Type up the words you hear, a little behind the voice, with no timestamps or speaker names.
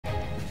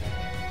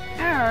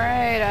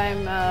Alright,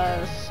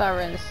 I'm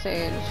Sovereign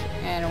Sage,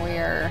 and we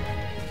are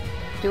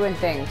doing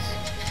things.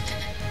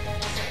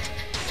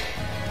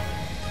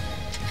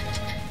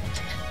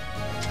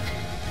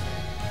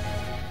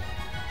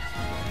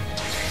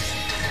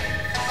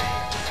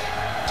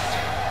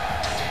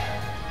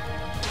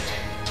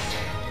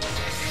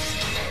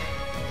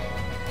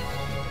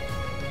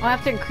 I'll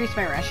have to increase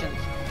my rations.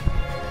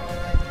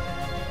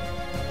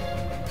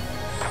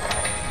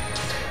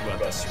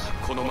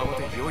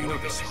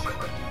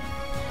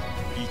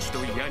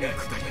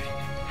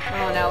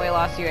 Oh no, we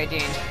lost you,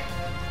 Eugene.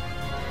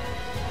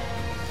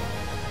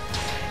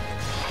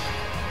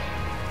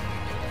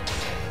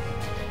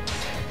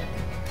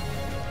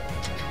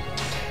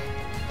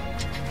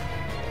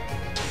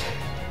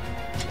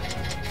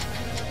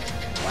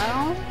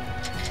 Well...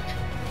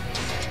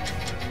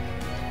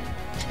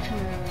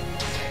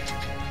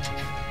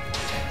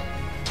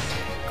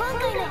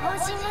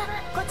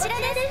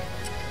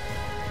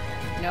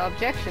 No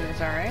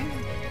objections, alright?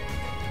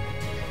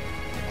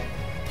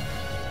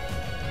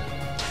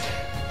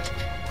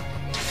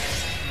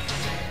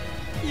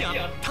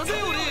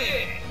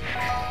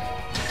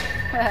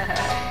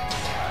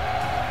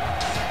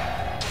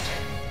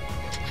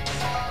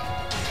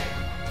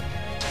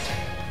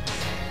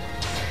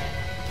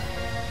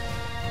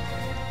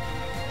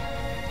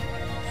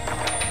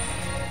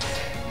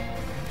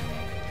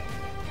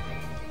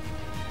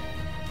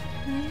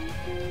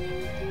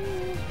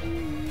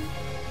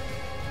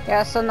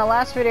 Yeah, so in the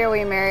last video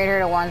we married her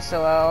to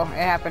 1-0. It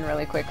happened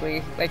really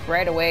quickly, like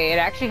right away. It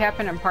actually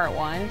happened in part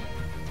 1,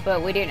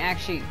 but we didn't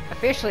actually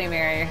officially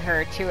marry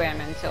her to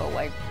him until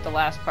like the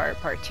last part,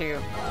 part 2.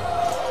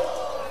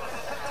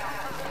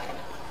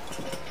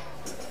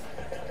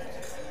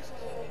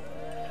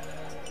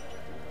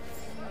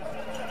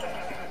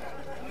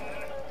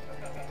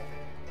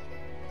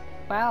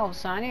 Wow,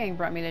 Sanniang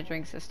brought me the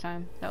drinks this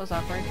time. That was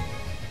awkward.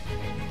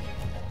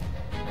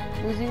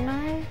 Losing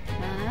my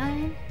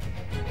mind.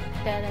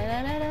 Da, da,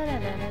 da, da, da, da,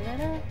 da,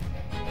 da.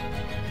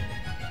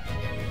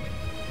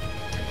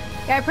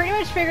 Yeah, I pretty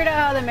much figured out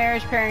how the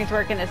marriage pairings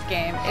work in this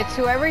game. It's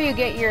whoever you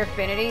get your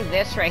affinity,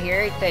 this right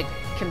here, the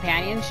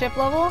companionship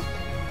level.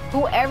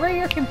 Whoever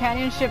your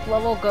companionship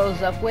level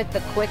goes up with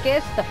the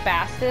quickest, the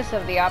fastest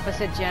of the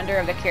opposite gender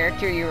of the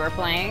character you were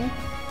playing.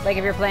 Like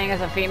if you're playing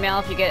as a female,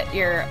 if you get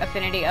your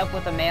affinity up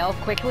with a male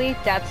quickly,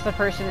 that's the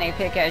person they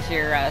pick as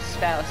your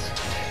spouse.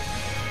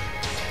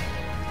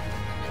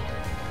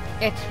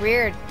 It's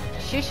weird.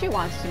 Shushu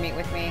wants to meet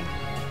with me.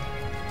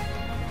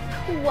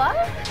 What?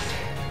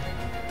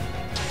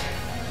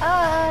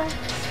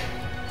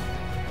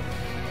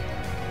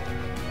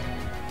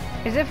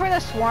 Is it for the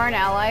sworn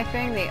ally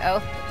thing, the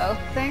oath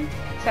thing?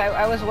 So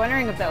I was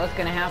wondering if that was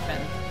gonna happen.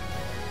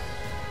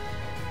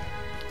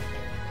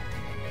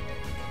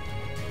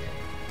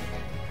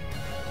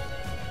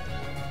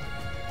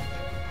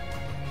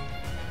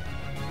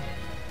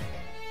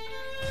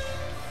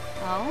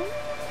 Oh?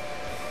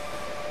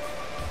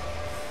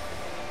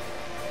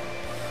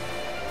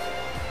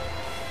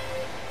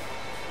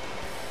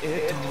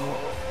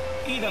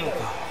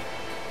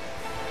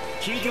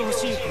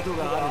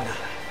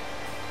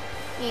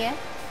 Yeah.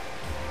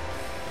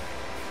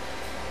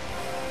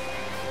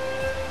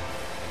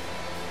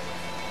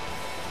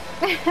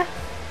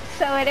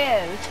 So it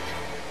is.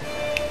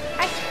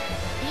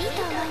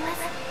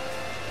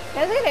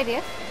 That's a good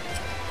idea.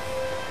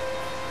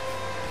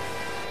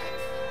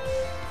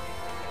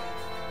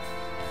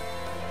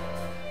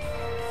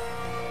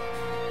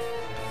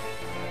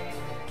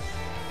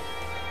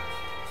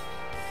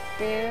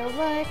 Feel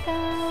like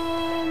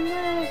I'm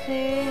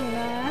losing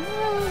my mind.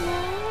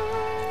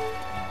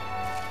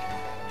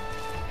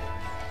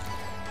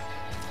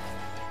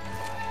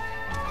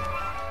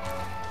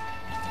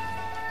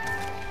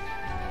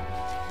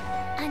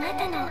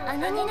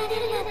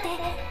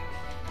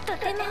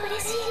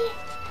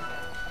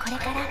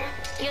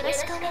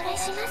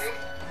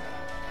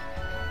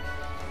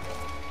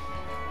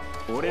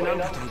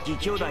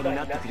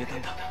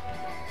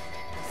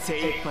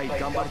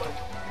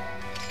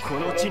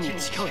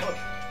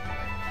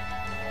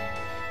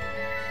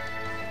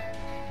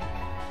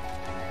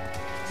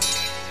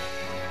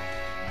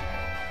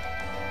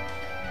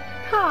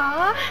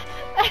 Aww.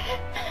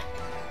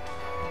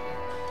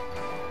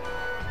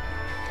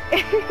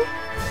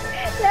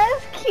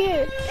 That's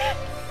cute.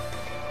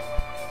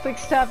 Like,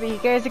 stop it, you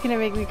guys are gonna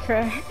make me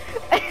cry.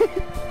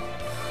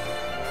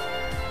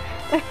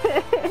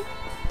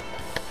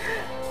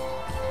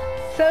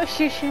 So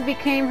Shushu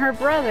became her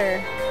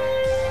brother.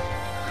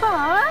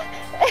 Aww.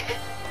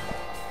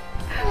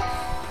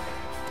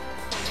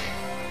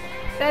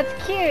 That's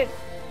cute.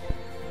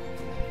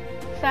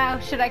 So,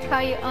 should I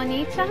call you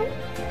Oni-chan?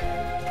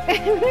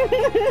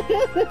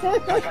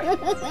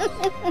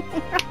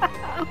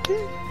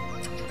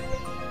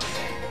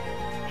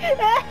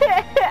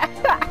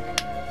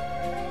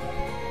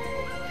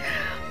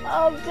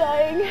 I'm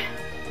dying.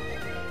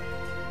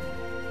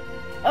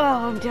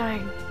 Oh, I'm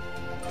dying.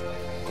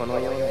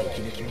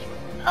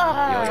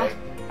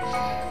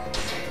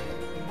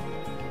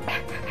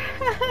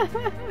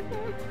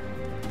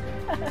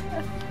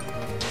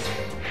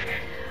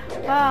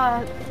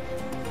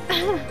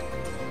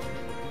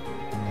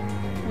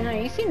 No,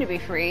 you seem to be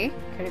free.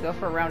 Could you go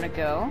for a round to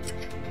go?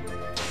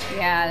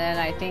 Yeah, then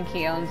I think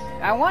he owns...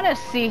 I want to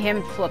see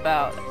him flip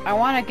out. I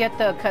want to get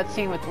the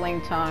cutscene with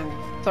Ling Tong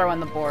throwing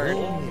the board.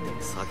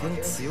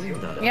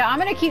 Yeah, I'm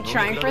going to keep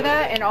trying for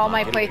that in all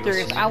my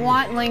playthroughs. I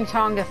want Ling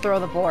Tong to throw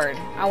the board.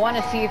 I want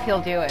to see if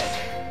he'll do it.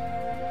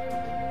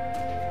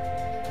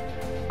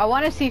 I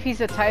want to see if he's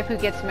the type who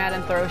gets mad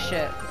and throws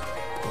shit.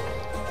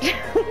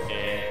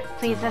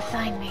 Please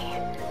assign me.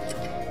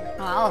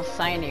 Oh, I'll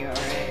assign you,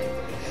 alright.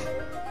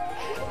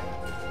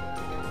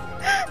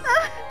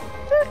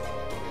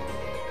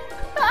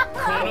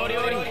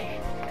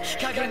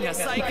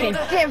 You can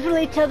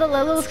definitely tell the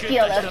level of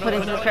skill I've put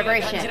into this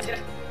preparation.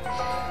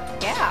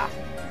 Yeah.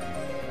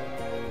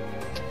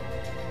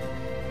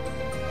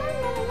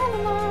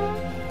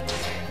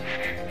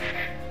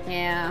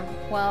 Yeah,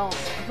 well,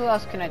 who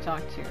else can I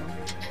talk to?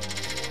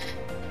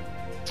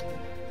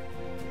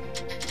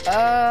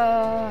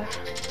 I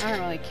don't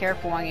really care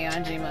for Wang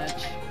Yanji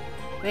much.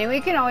 I mean,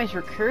 we can always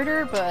recruit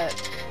her, but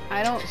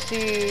I don't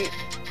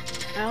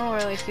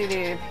really see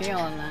the appeal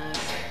in that.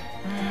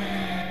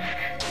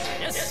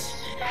 Yes.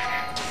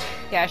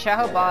 Yeah,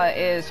 Xiahou Ba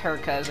is her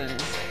cousin.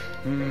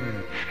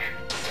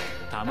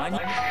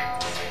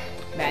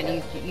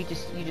 Man, you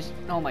just,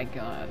 oh my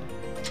god.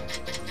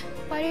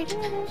 Why did you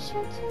do that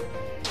shit to me?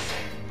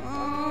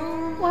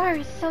 War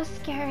is so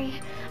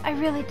scary. I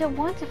really don't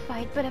want to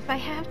fight, but if I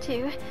have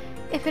to,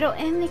 if it'll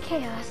end the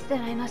chaos,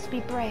 then I must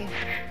be brave.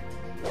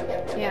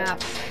 Yeah.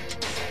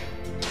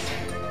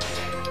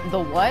 The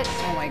what?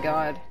 Oh my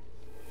god.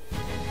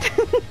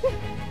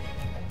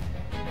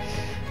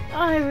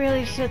 I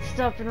really should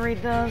stop and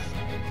read those.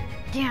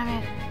 Damn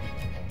it.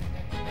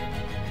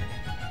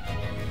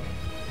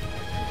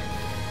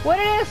 What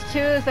it is too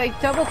is I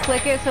double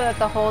click it so that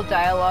the whole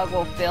dialogue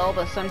will fill,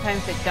 but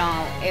sometimes it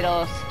don't.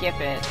 It'll skip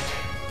it.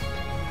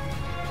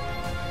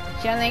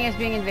 Xianling is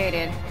being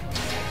invaded.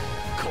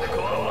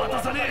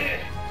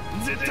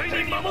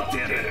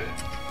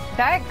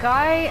 That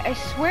guy, I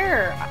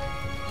swear,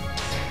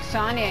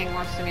 Sanniang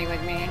wants to meet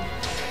with me.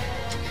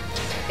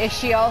 Is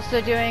she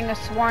also doing a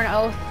sworn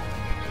oath?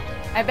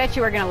 I bet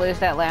you we're gonna lose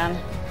that land.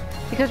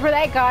 Because where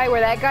that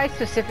guy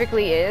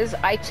specifically is,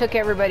 I took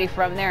everybody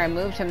from there and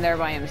moved him there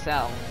by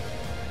himself.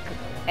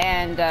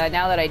 And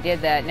now that I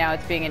did that, now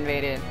it's being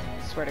invaded.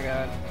 I swear to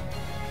God.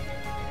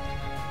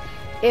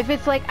 If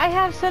it's like, I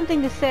have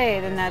something to say,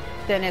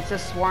 then it's a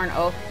sworn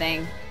oath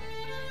thing.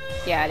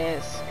 Yeah, it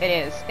is. It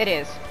is. It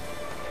is.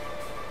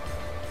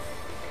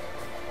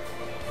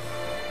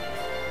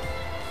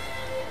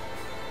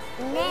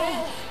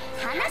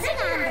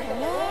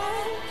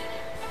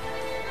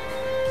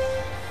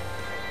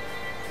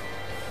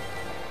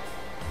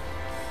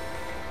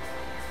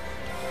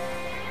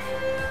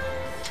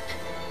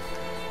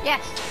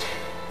 Yes.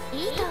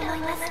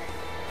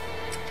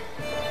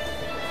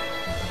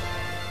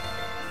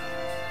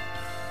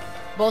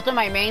 Both of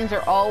my mains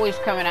are always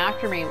coming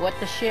after me. What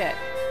the shit?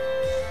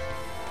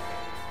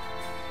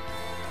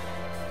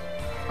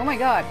 Oh my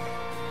god.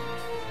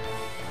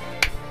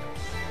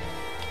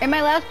 In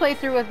my last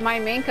playthrough with my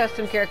main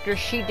custom character,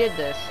 she did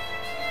this.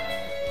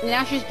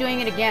 Now she's doing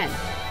it again.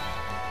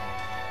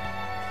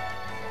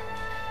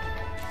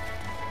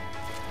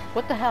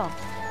 What the hell?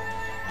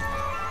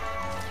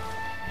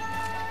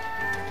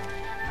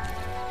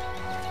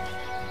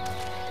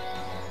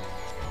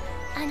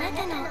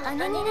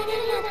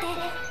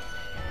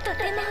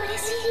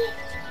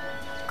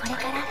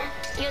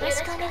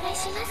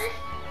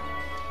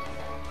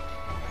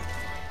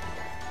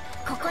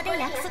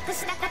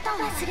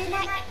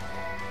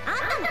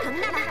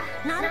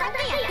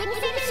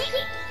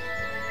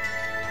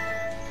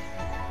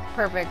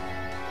 Perfect.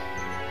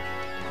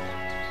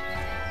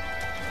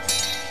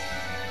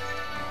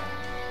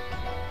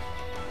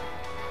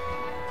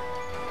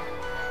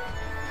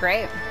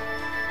 Great.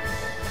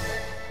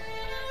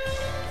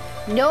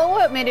 You know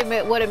what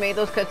would have made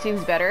those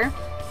cutscenes better?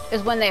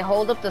 Is when they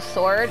hold up the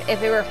sword,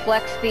 if it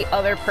reflects the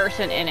other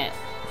person in it.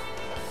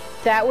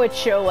 That would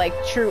show like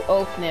true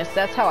oathness.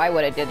 That's how I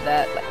would have did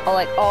that.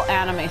 Like all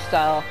anime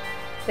style.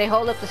 They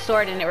hold up the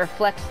sword and it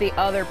reflects the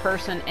other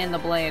person in the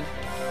blade.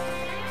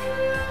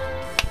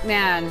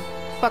 Man,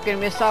 fucking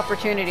missed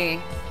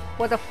opportunity.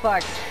 What the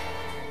fuck?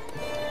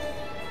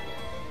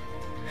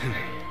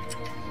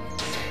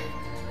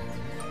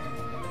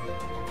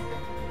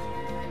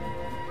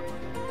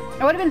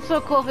 It would have been so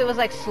cool if it was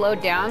like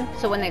slowed down,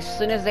 so when as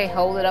soon as they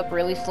hold it up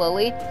really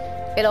slowly,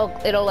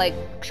 it'll like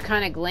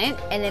kind of glint,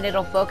 and then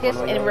it'll focus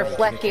and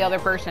reflect the other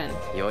person.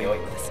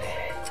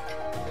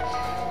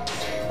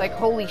 Like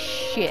holy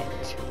shit!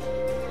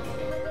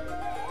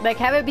 Like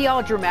have it be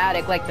all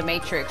dramatic, like the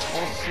Matrix,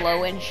 all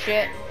slow and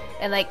shit,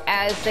 and like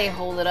as they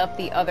hold it up,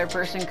 the other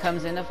person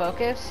comes into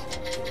focus.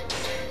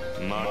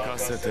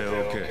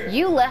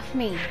 You left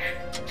me.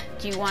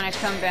 Do you want to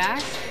come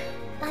back?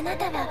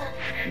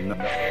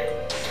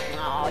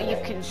 Oh, you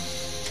can.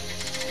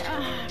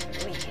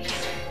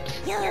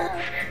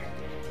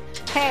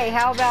 Hey,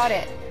 how about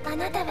it?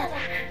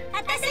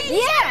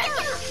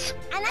 Yes!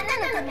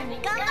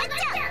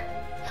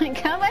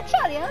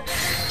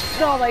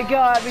 Oh my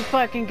god, we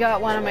fucking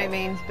got one of my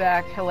mains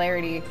back.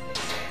 Hilarity.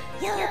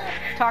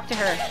 Talk to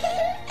her.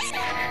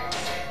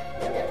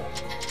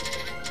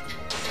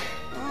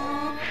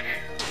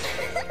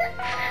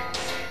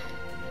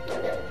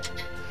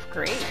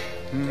 Great.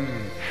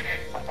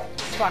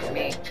 Fuck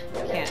me.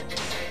 Can't.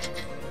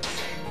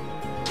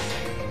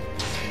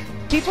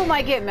 People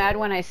might get mad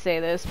when I say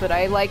this, but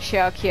I like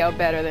Xiahou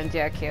better than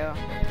Deqiao.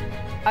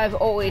 I've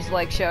always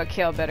liked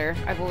Xiahou better.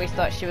 I've always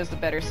thought she was the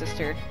better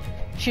sister.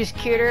 She's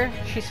cuter,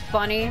 she's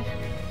funny,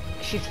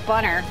 she's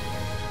funner.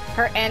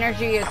 Her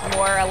energy is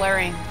more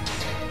alluring.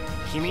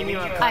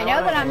 I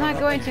know that I'm not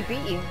going to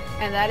beat you,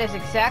 and that is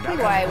exactly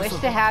why I wish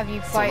to have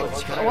you fight.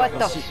 What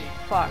the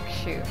fuck?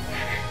 Shoot.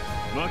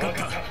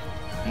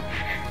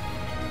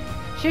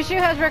 Shushu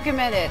has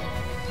recommended.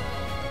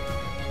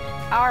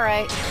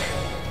 Alright.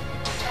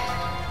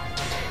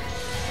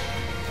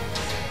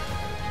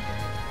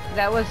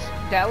 That was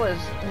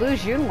Lu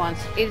Xun once.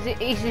 Is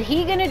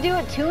he gonna do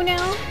it too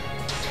now?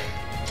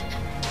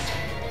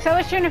 So I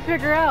was trying to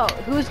figure out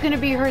who's gonna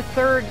be her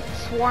third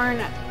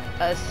sworn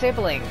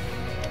sibling.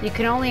 You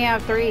can only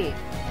have 3.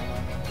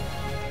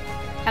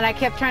 And I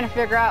kept trying to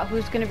figure out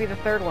who's gonna be the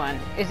third one.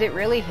 Is it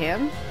really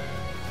him?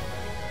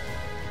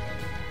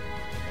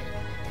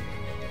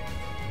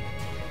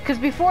 Because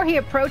before he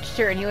approached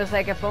her and he was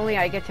like, if only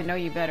I get to know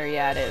you better.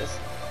 Yeah, it is.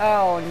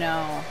 Oh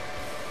no.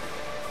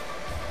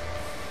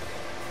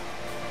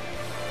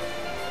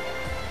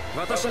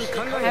 I've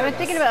been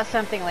thinking about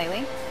something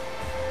lately.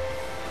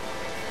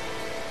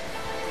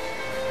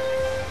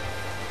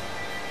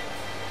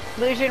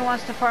 Lu Xun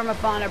wants to form a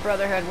bond of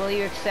brotherhood. Will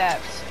you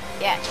accept?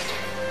 Yes.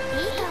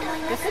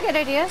 That's a good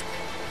idea.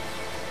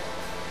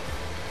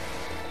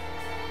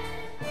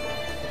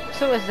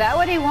 So is that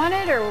what he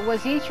wanted, or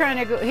was he trying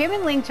to go? Him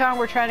and Ling Tong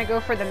were trying to go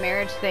for the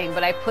marriage thing,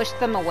 but I pushed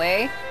them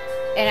away,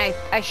 and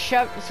I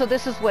shoved. So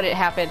this is what it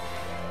happened.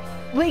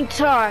 Ling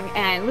Tong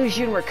and Lu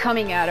Xun were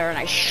coming at her, and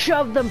I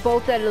shoved them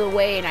both out of the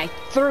way, and I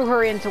threw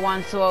her into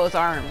Wan Suo's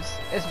arms.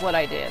 Is what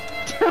I did.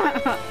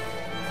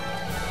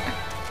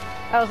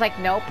 I was like,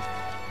 nope.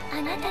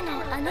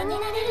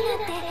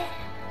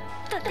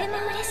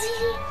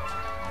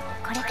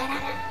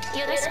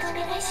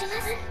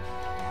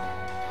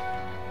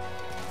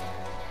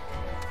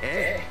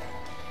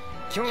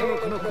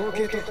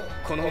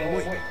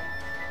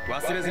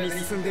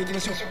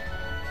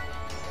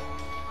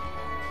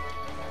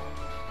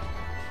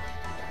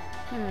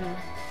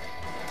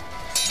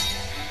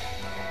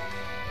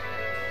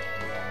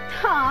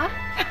 Huh.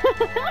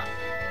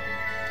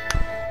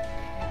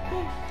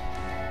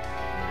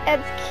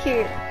 That's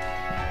cute.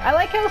 I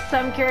like how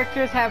some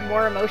characters have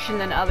more emotion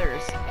than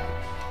others.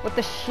 What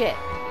the shit?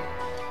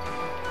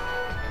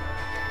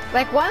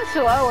 Like Wan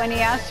Suo, when he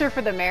asked her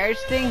for the marriage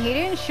thing, he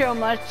didn't show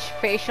much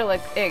facial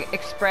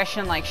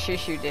expression like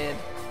Shushu did.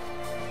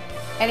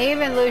 And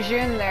even Lu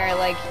Xun there,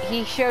 like,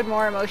 he showed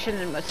more emotion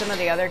than some of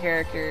the other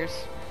characters.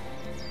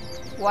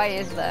 Why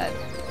is that?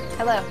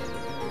 Hello.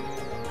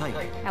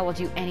 Hi. I will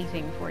do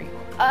anything for you.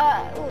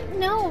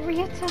 No,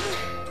 Ryuta.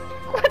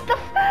 What the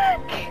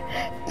fuck?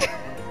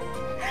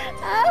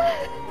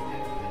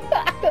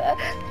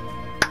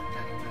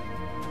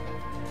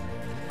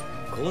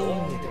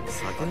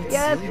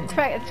 Yeah, it's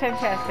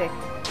fantastic.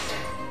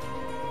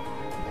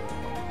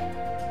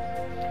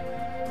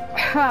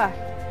 Huh.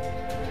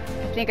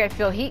 I think I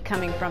feel heat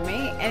coming from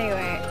me.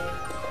 Anyway.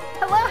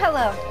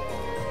 Hello.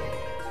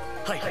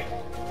 Hi.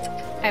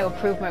 I will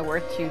prove my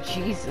worth to you.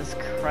 Jesus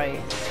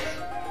Christ.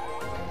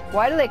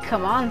 Why do they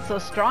come on so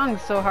strong,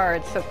 so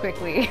hard, so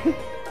quickly?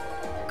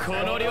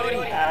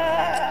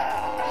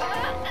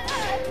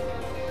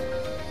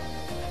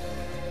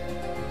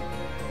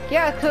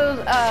 Yeah, because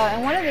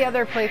in one of the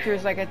other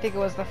playthroughs, like I think it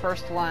was the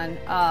first one,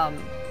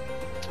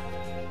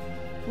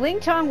 Ling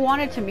Tong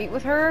wanted to meet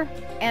with her,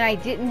 and I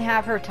didn't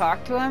have her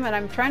talk to him, and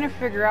I'm trying to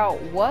figure out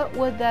what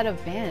would that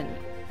have been.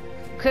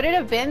 Could it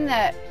have been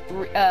that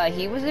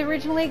he was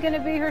originally going to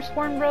be her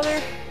sworn brother,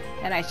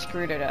 and I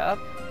screwed it up?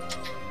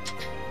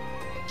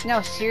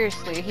 No,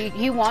 seriously,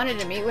 he wanted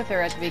to meet with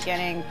her at the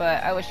beginning,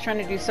 but I was trying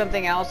to do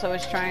something else. I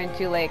was trying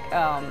to, like,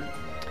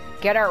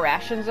 get our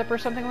rations up or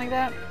something like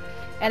that.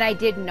 And I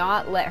did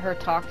not let her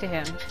talk to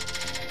him.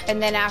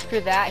 And then after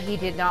that, he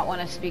did not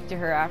want to speak to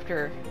her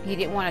after. He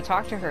didn't want to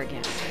talk to her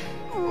again.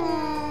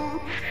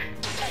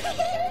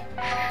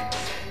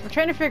 I'm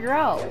trying to figure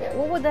out,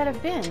 what would that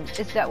have been?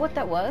 Is that what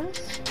that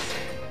was?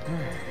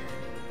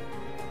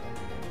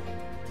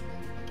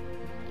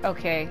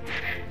 Okay.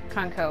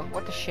 Kanko,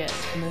 what the shit?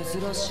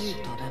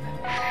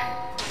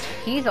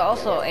 He's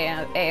also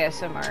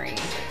ASMR-y.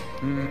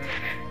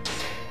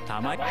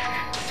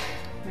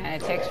 Man,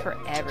 it takes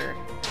forever.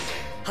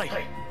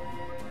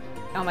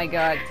 Oh my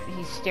god,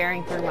 he's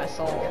staring through my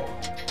soul.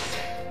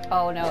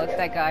 Oh no, it's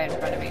that guy in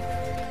front of me.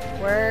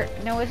 Where?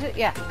 No, is it?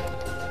 Yeah.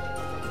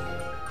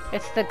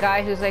 It's the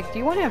guy who's like, do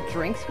you want to have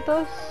drinks with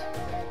us?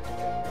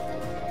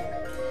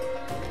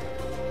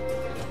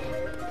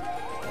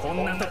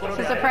 It's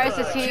a surprise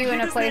to see you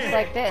in a place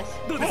like this.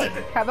 Hey,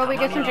 how about we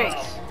get some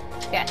drinks?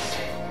 Yes.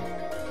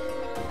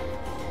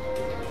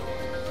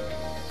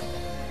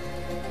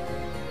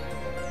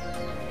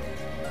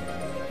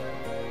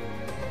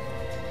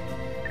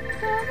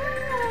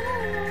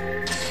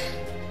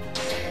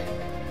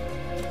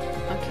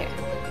 Okay.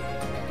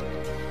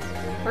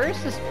 Where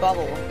is this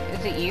bubble?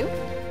 Is it you?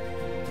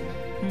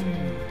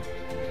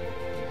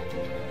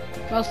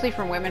 Mostly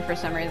from women for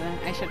some reason.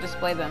 I should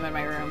display them in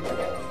my room.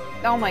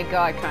 Oh my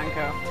god,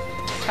 Kanko.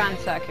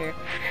 Kansaku.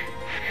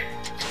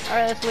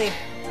 Alright, let's leave.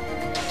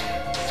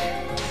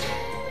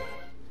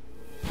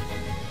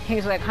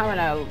 He's like, I'm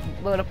gonna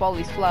load up all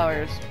these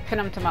flowers, pin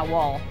them to my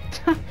wall.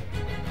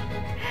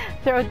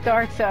 Throw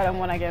darts at him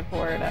when I get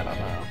bored, I don't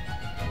know.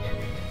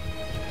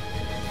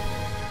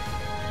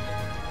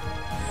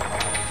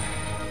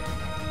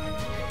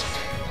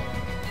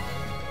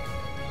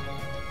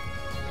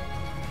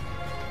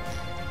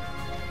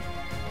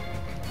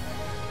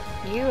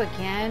 You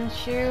again,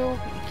 Shu? You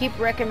keep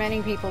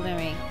recommending people to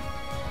me.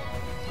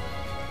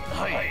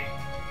 Hi.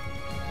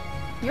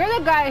 You're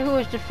the guy who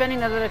was defending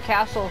the little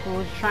castle who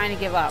was trying to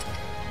give up.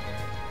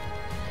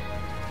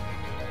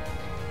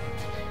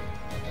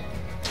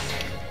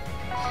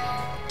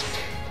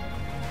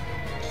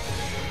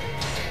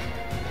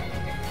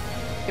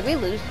 Did we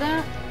lose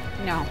that?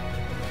 No.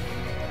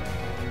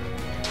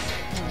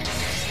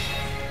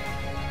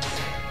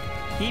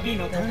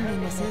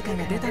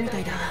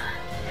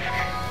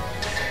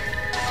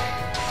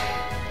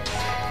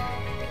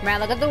 Man,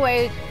 look at the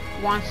way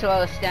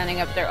Wansuo is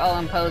standing up there all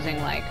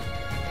imposing like.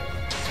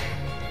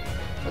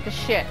 What the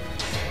shit?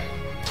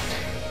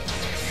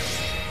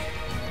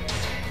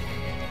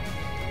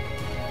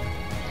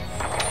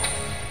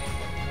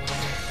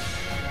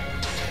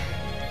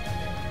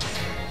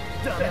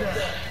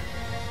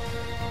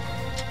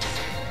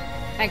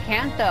 I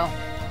can't though.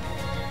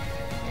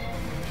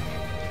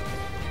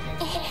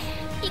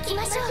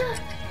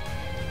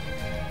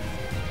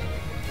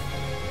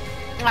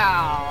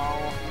 Oh.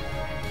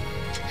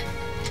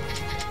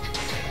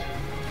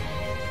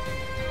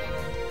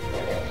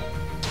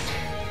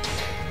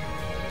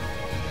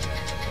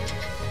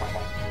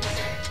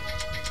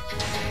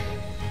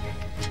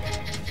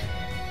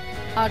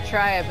 I'll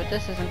try it, but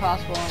this is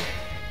impossible.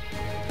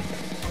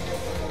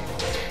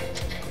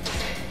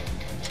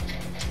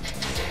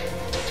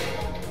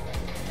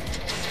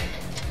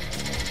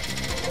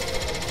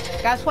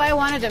 That's why I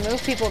wanted to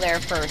move people there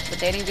first, but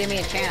they didn't give me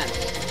a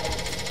chance.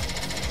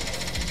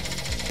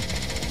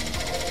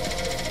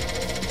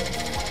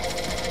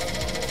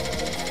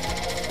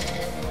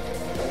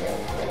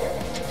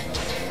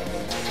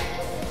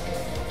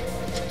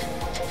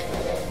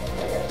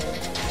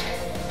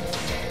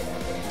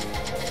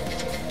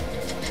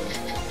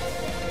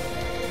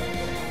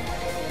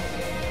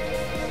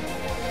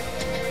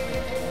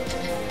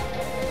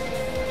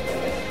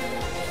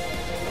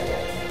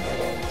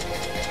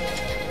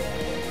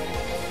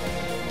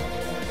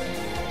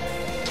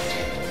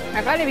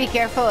 I gotta be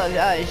careful of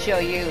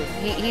Xiahou.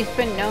 He's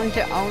been known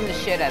to own the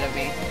shit out of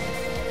me.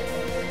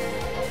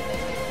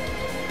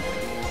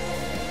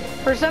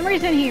 For some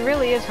reason, he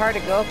really is hard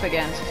to go up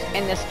against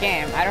in this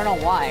game. I don't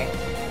know why.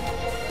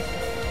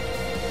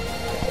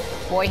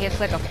 Boy hits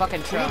like a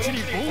fucking truck.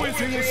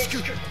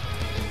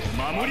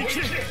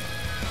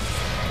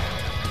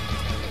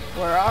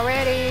 We're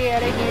already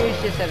at a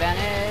huge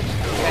disadvantage.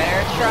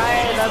 Better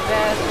try the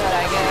best that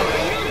I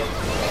guess.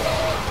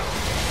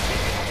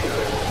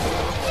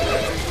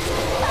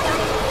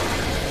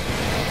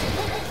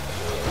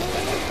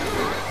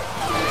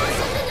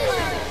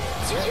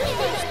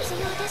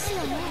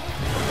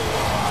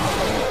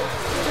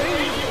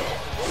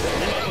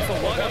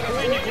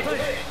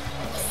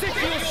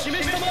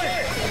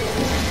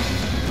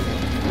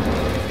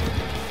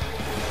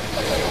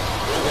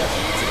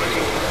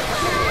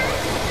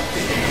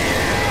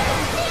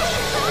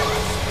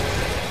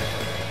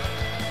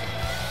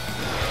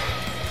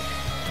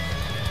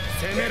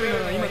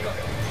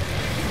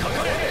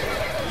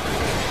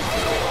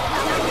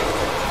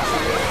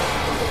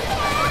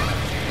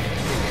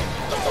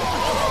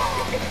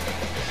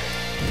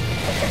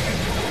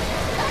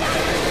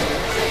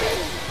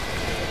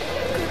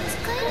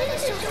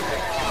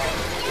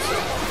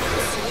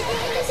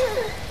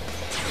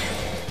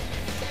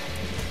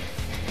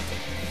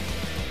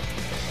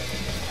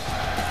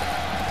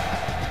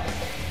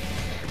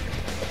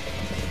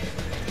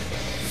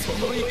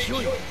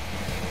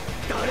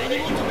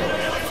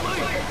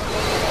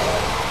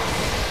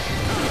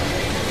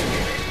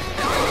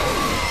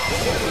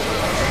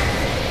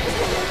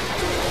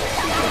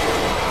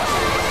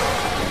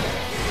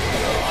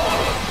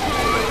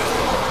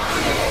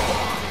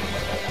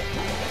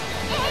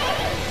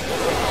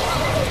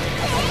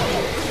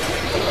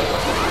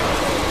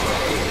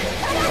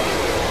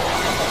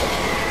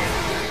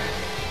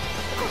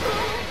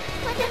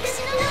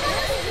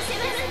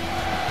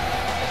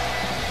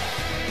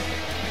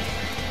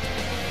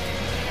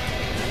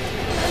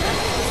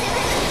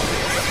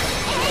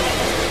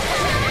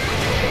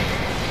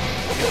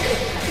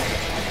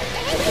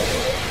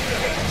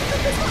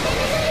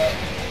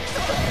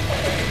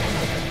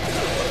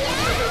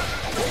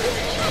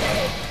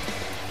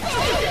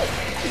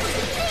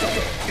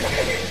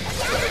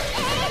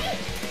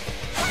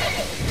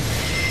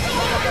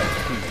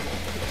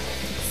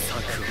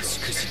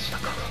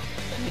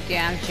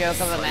 joke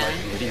of a man.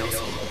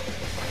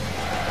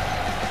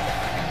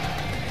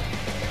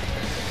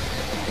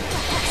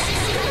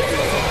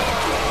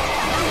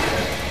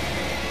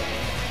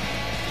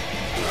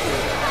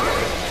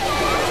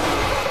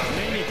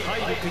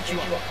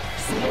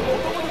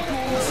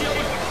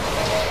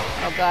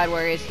 Oh god,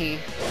 where is he?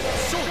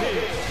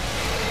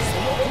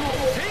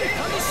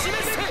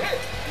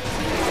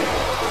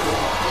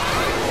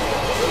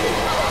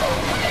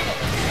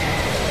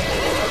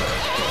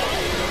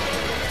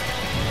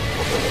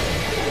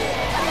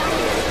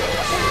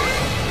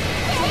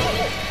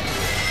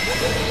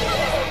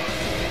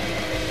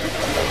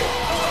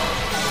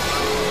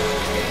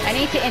 I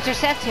need to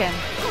intercept him.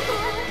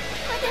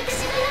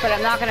 But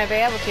I'm not going to be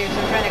able to because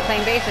I'm trying to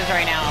claim bases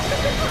right now.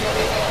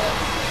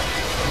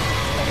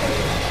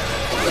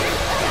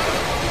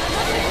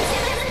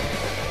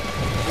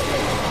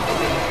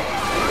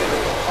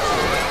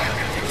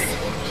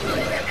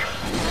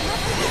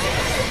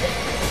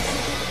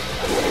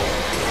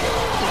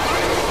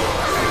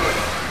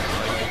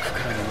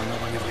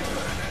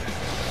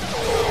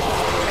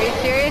 Are you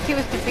serious? He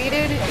was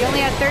defeated? He only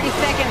had 30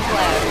 seconds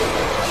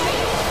left.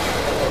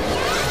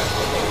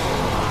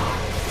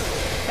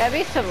 That'd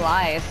be some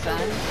lies,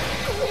 son.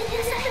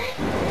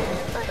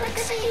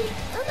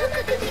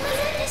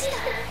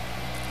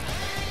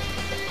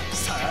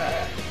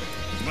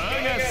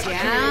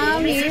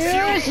 Damn you,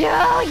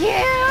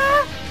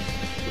 yeah!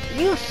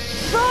 You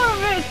son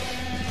of it!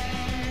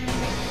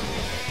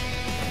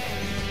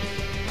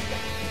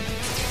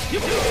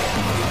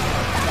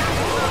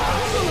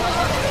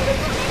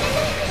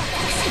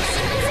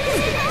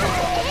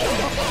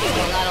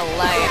 I'm not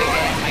allowed to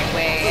get in my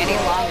way any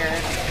longer.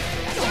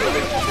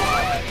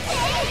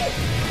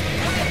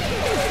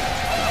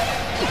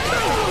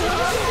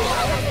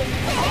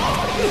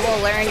 You will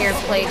learn your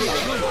place.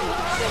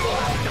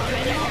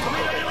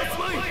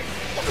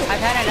 I've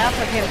had enough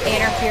of him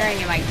interfering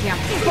in my damn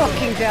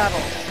fucking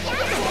battles.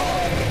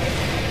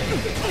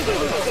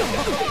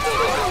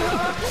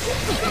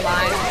 Come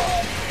on.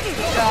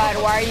 God,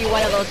 why are you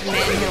one of those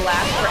men who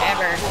last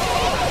forever?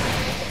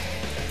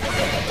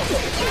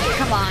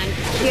 Come on,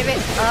 give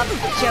it up,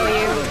 show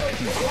you.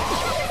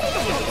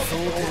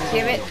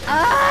 Give it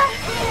up!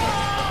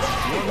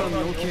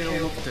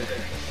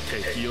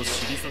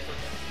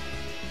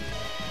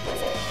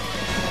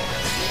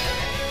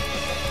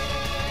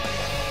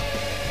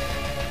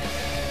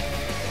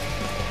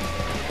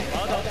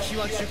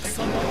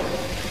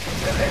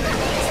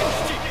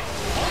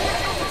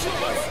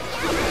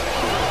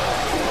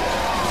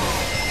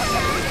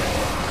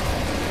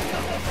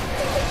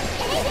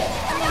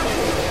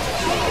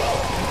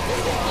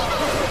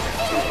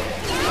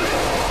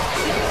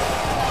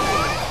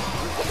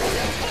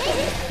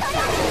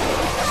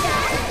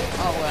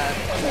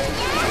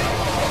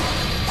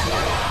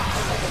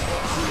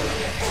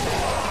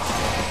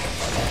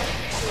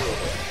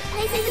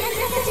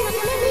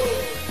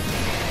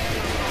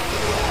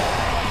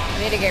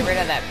 I need to get rid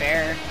of that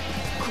bear.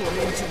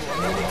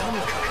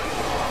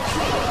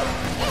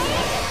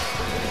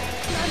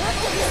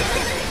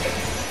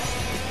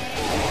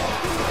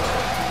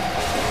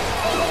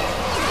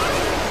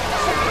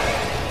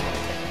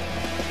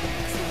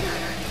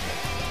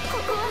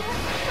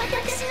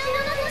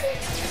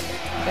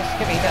 This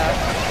could be tough.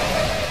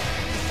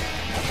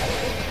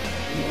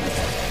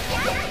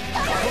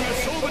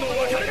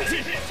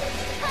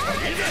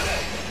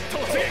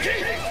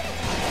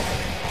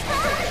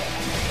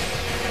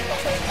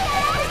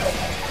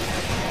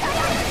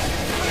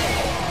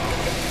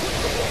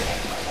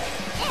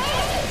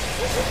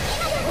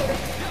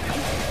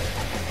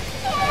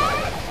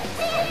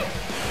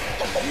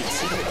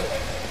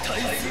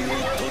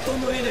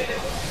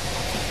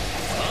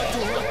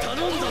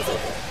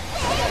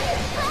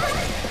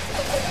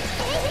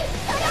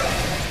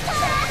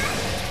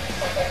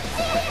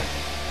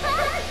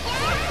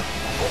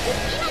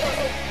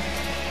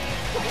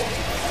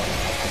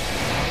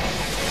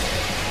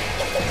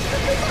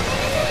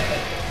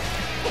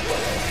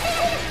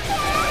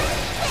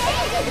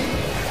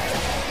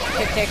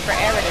 It could take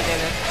forever to do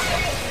this.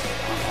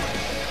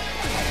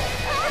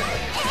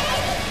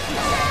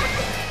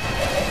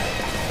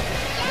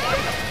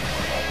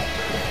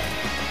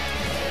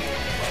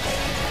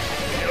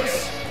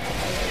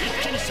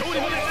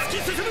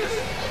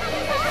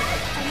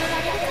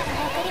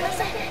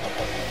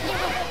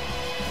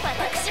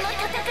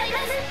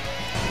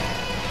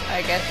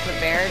 I guess the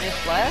bear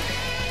just left.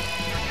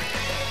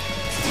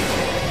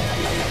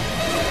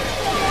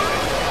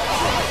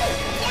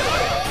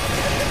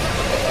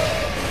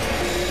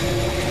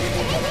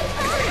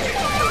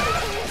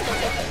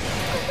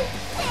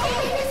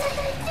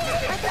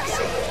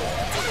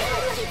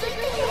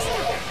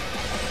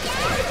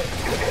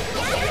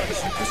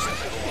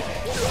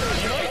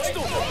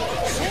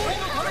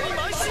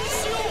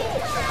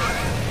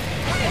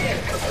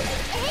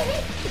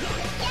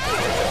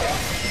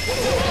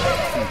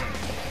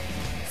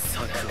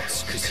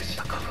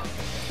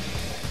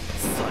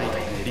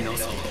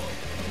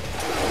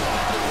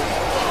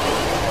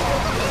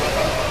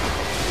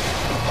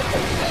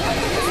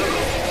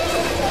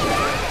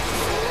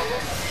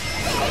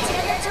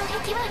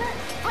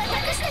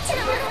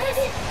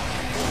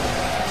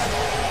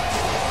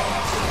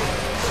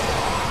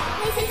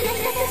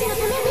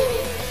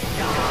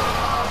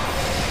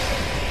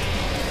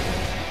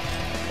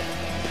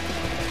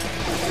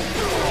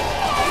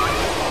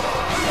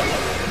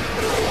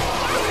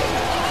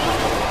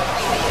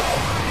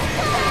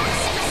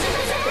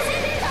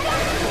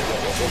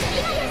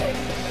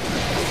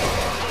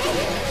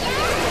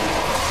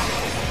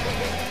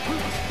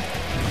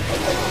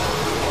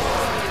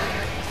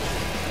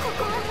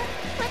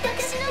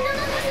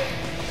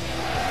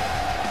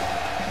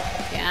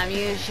 Damn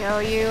you,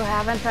 Xiahou.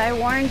 Haven't I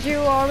warned you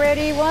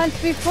already once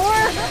before?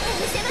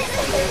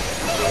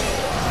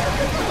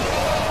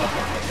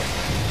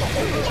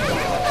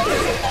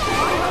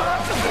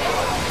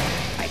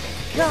 My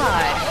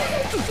god.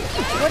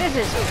 What is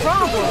his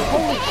problem?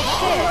 Holy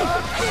shit.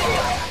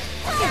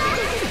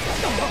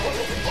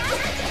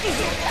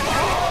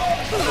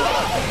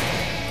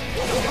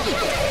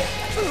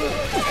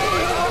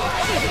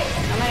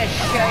 I'm gonna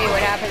show you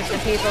what happens to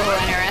people who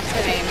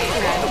underestimate me,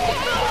 friend.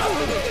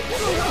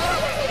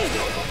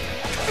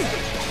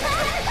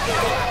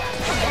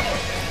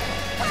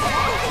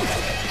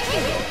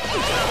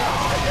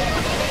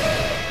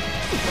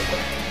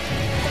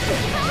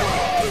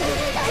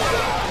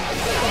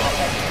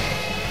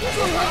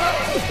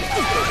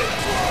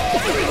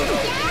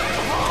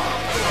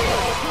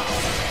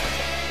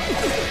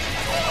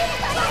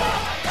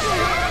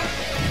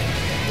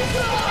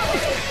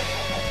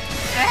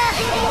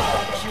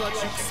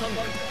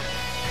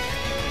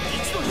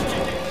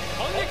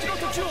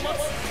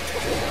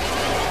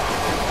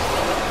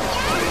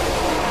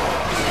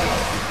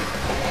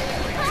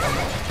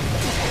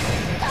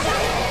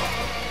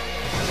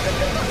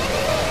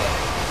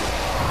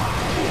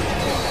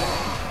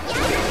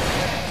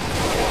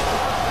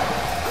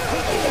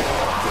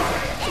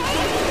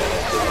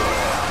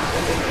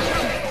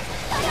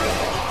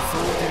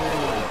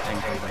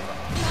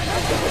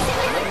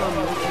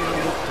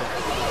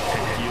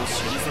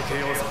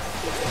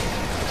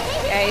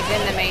 Yeah, he's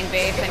in the main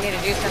base. I need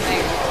to do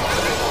something.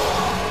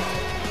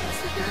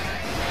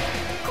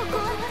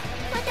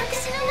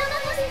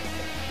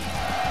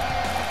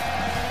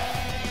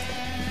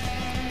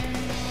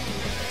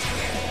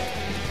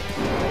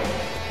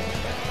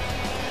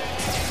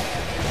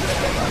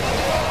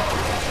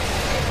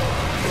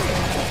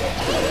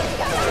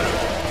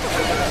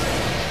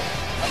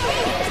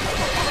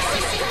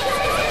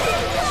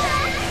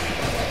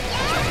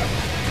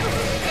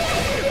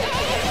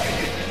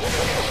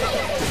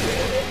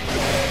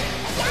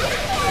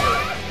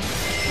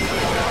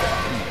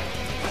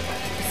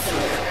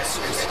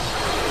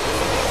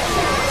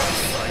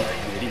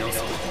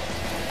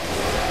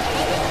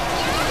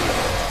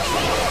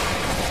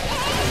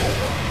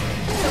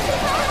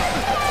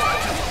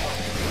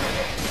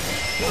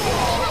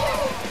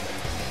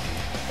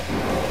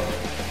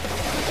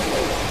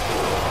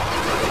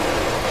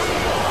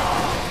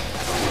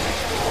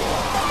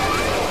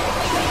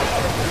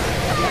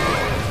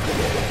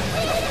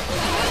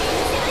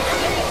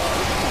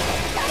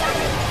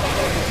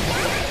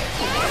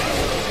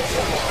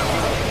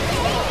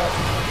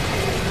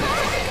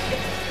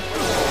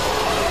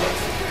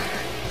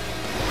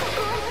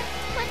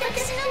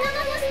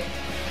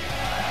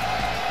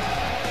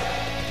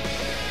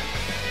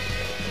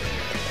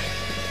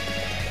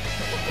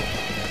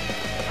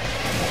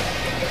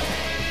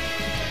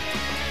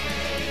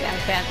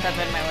 Stand stuff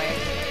in my way.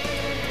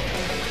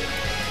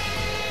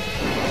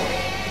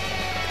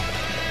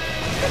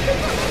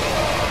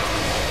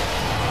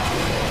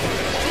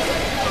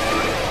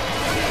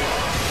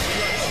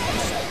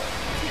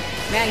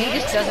 Man, he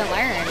just doesn't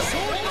learn.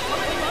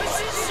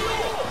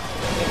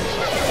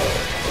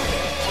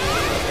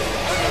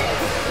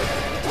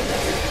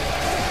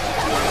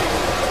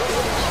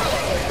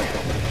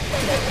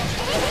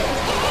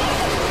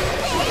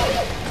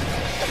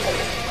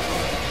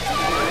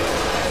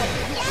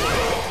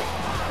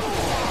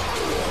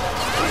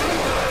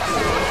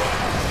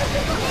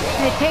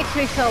 It takes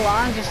me so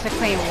long just to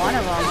clean one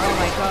of them. Oh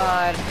my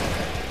god.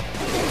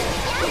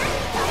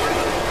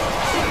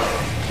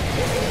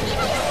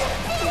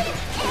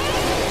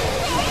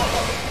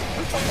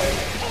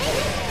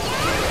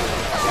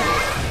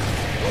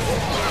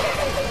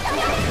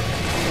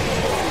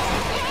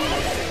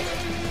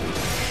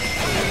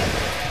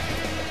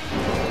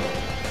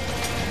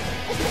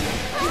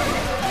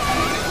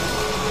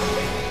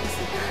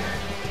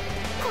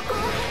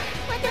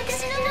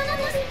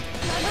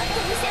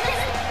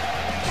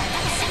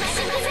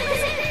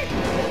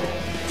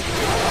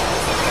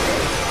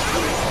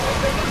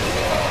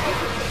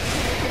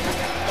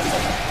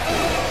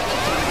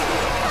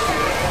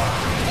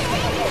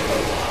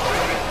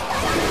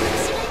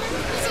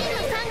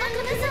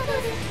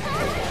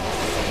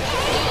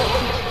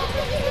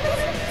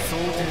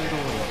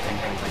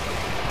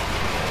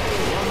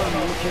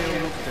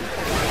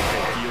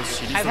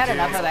 I've had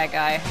enough of that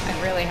guy.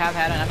 I really have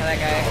had enough of that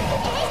guy.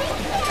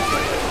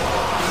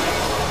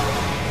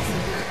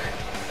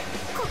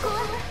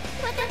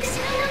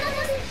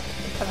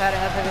 I've had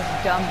enough of this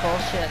dumb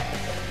bullshit.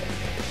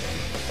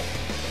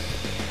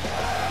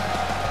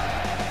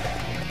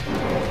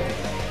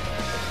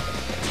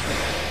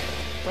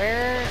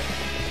 Where?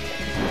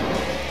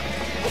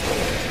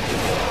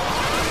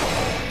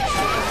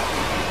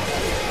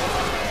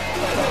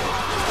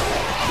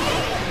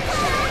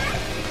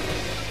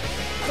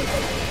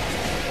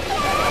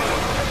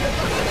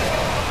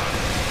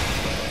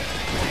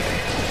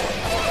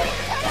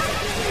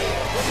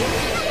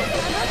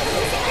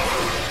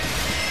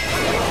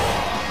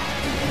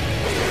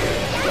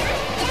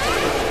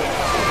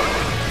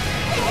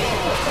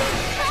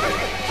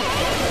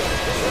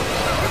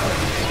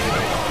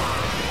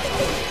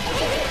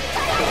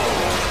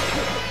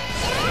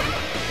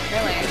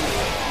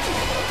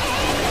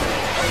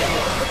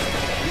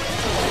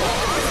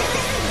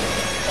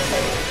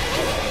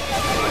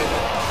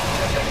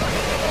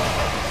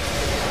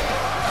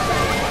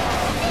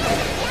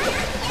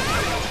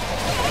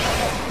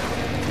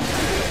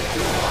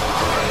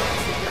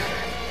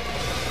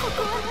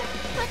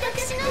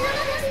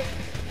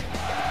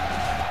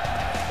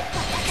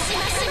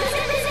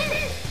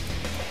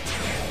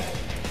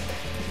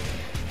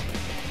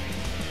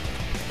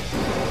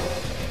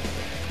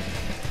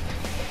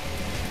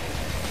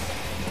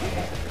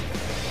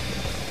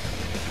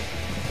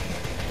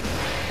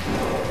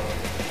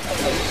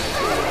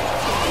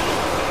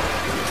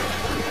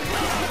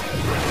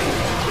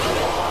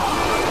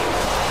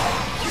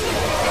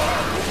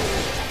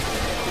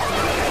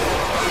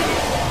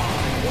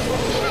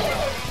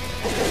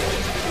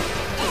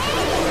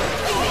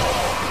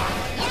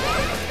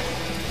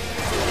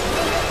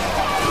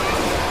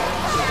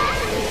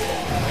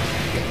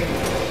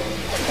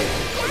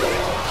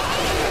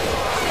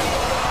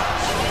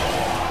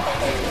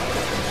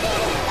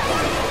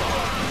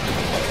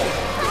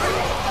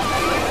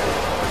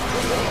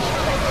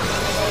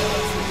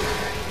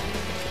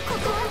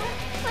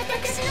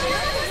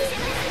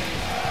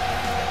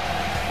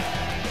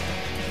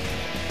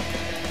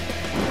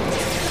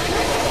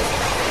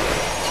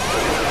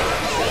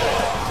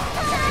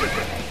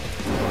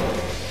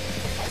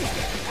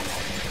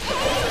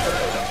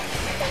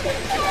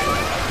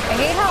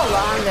 how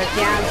long the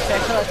damn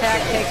special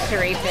attack takes to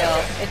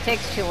refill. It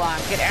takes too long.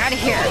 Get out of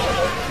here.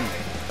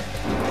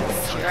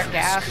 You're a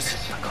gas.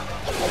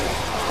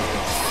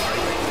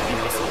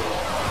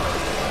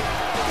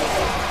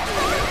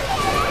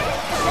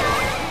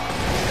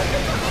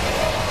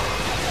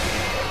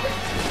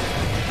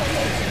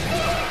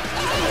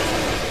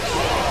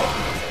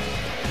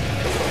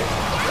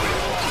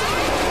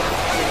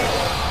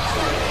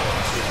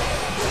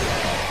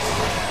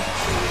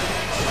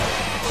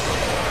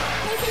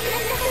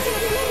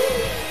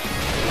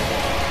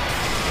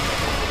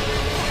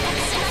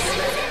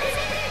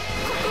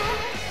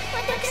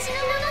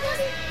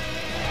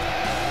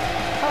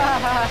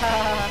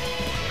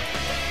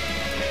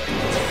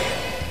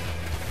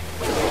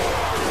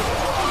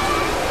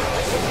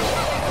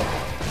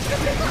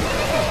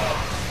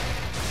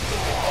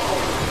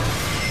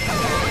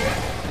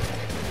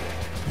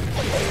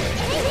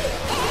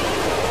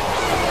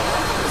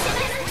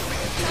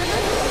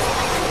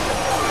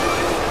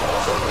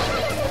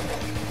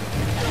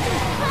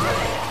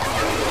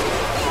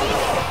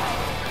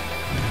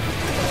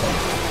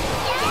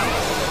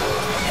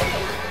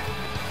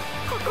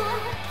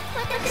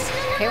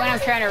 Okay, when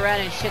I'm trying to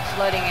run and shit's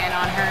loading in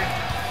on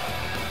her.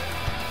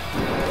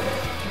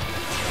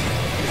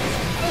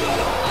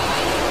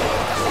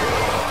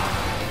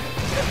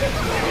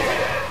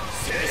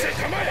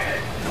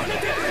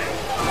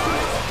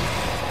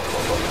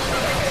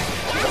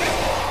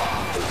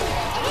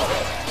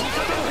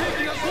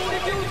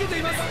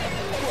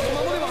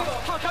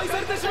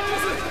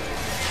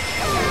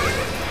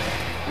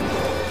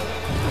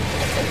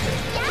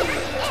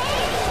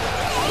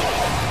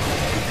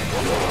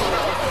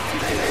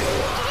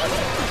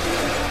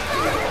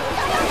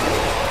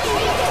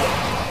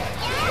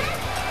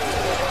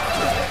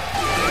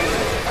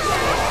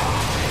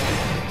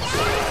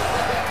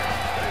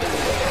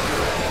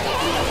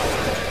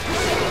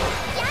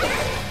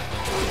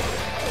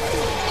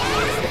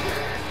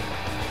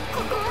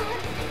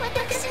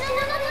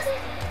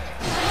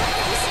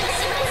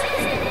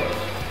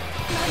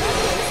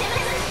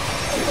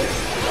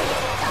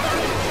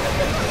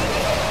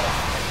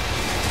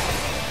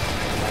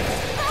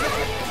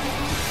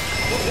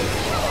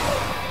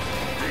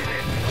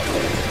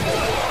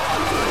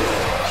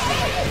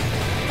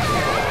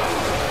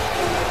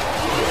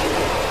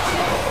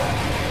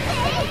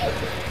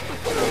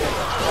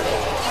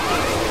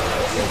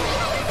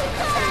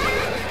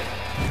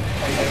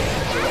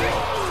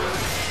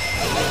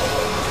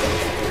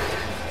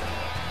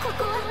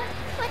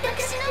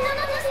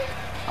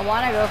 I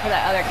want to go for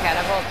that other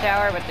catapult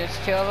tower, but there's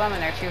two of them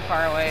and they're too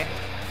far away.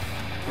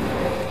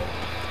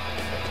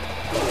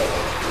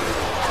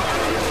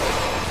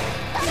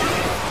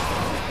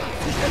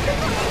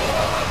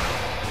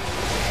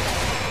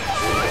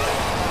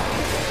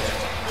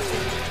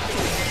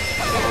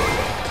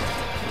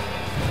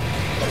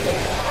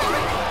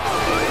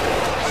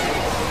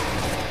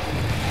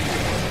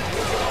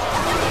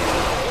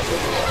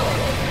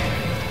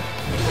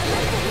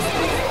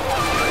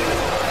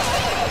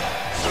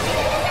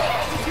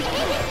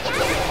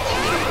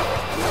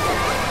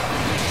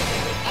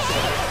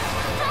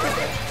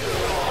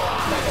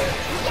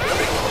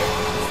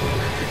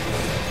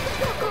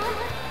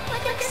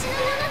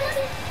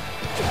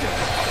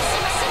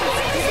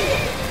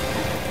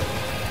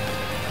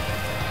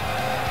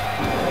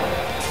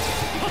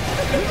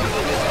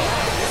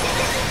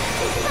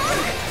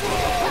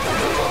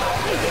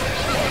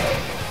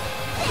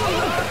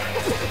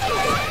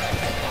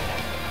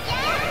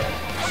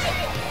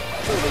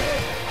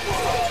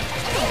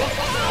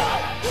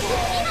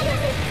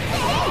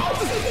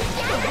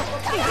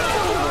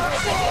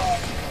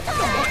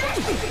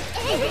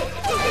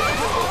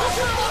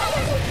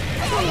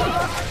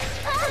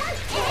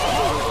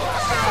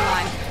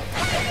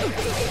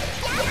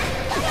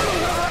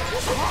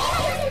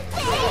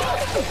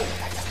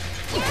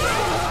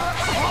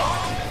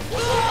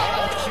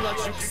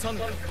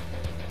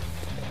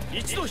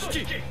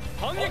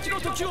 Oh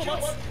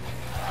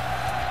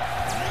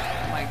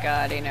my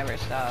god, he never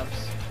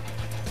stops.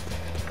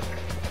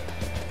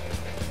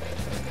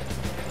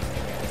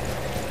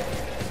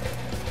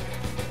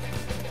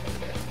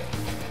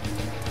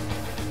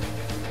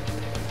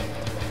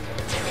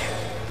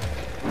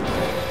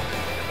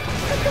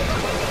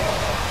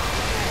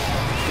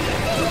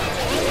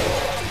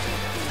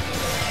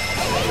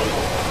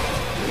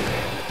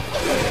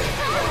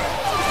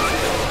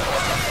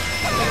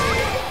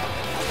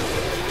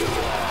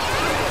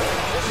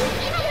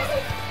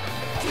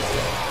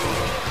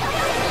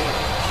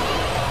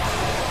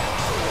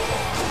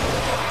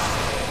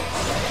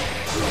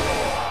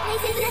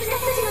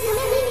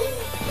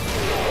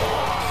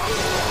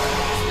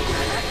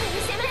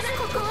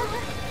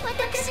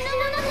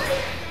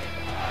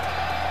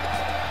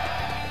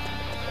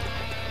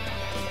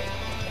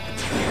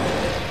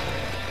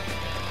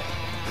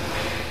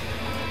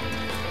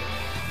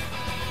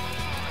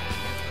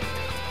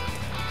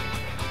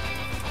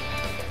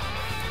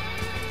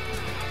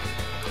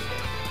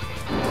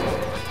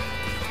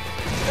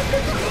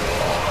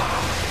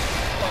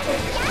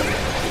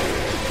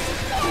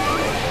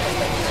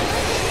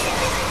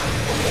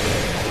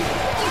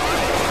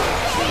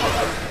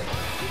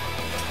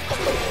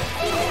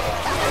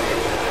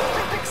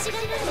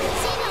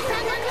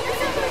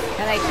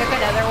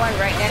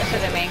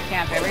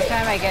 Every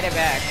time I get it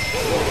back.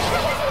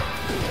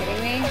 Are you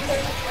kidding me?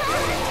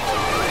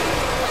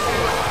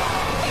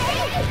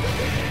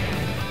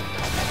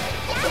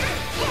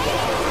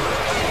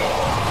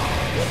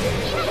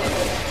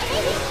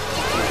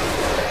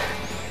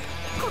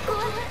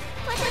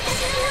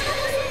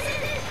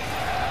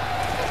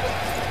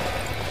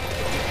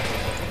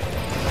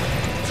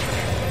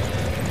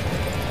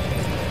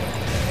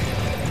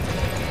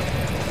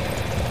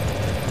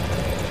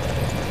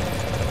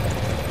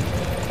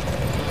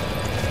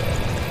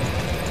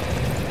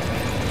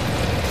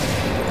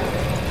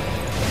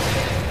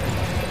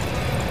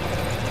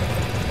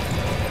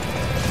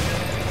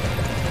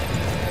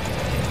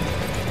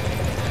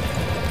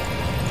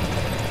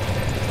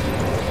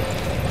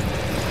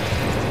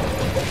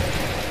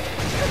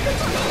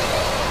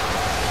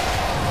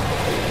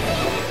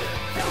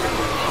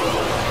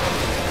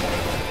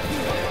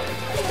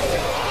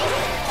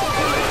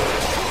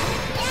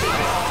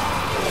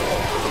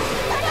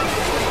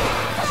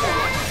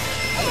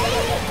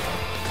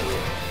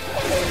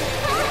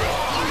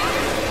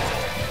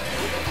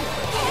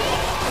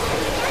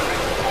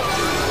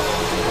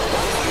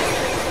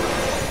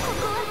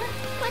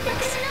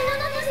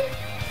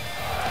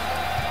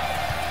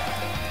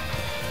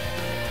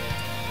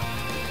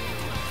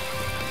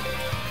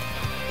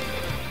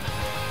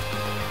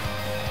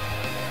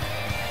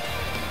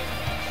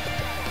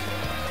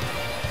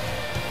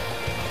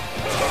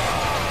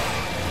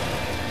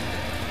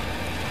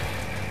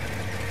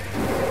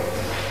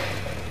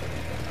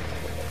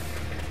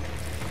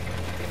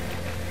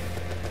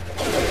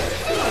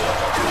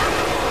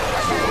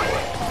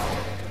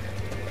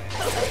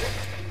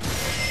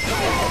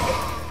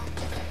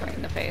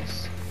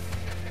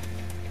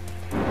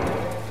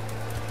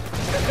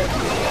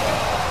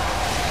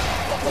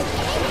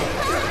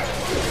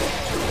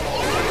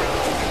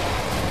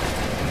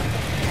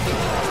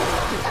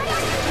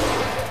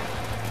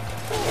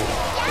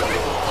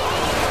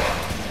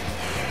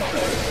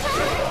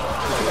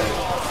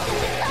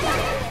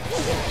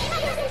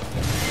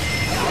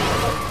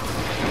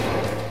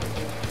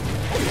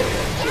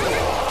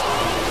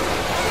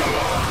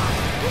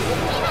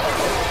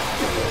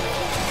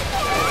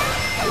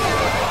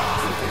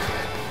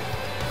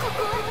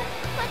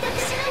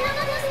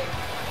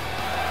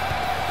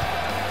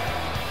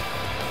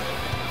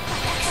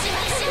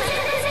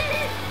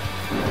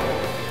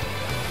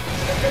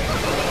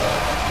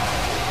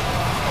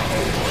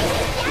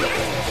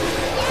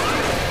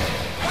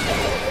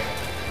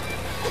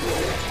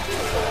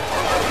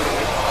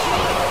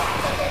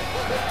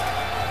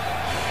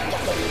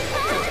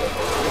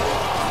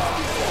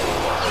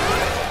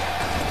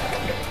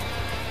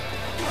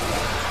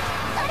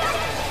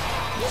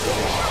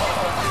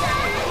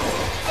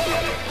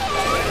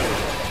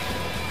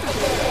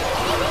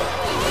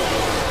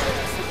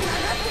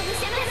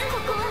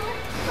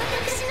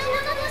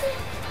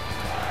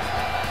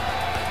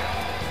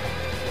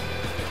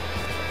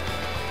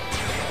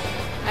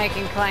 I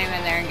can climb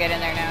in there and get in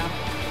there now.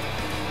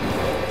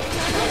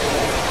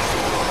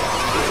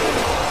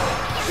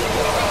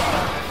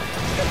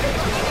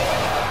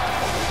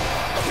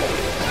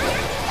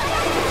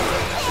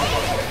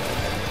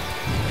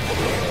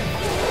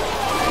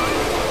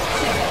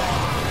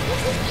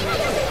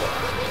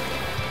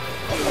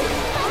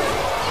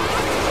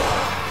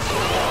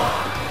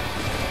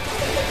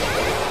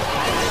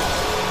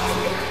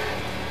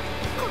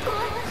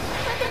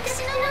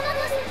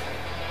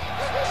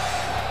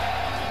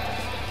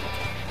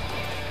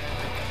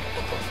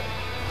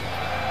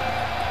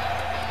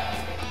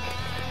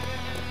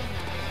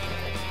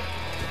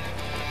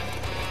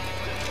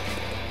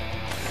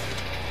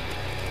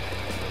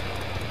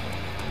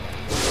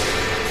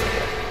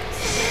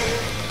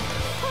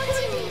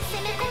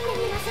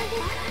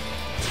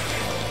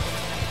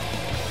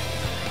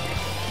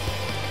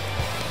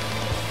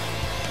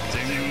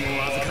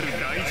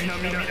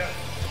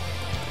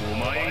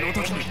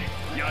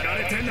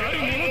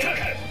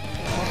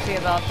 We'll see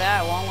about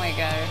that, won't we,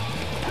 guys?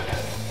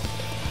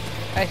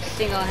 I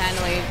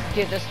single-handedly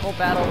did this whole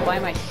battle by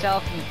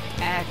myself, you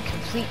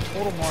complete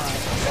total moron.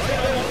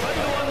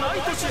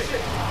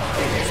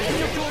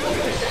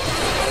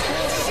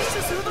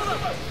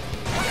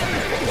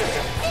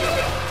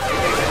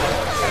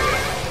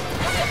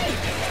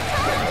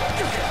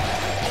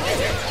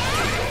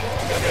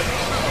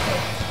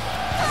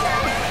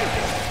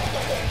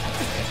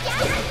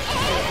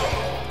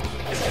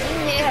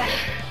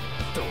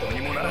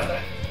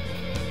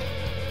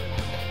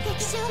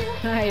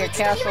 Your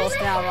castle is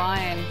now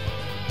mine.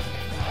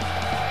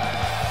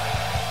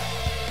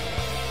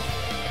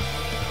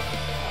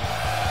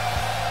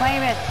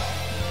 Claim it.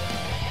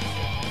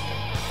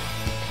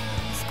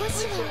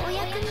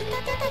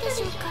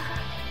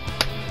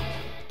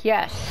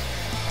 Yes.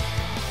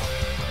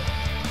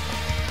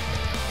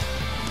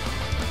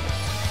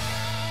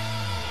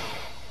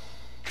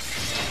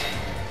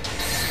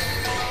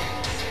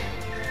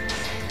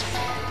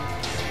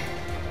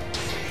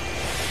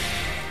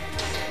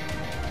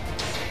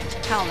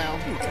 Hell no.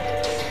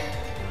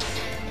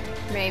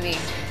 Maybe.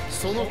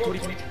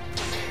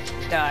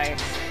 Die.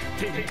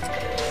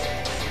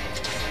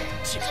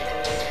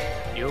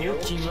 料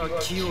金は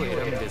木を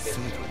選んで済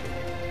むとい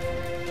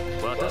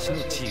う私の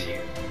地位。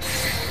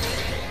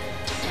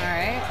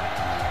 Alright.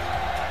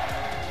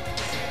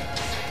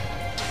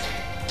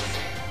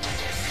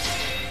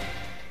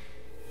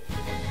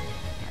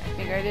 I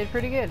think I did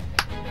pretty good.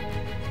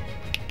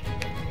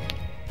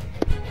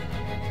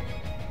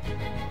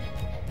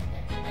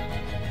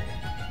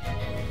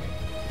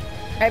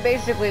 I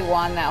basically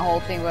won that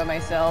whole thing by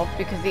myself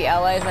because the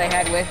allies I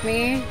had with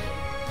me,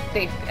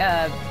 they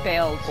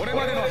failed. Oh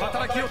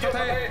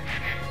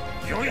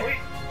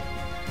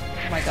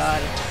my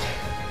god.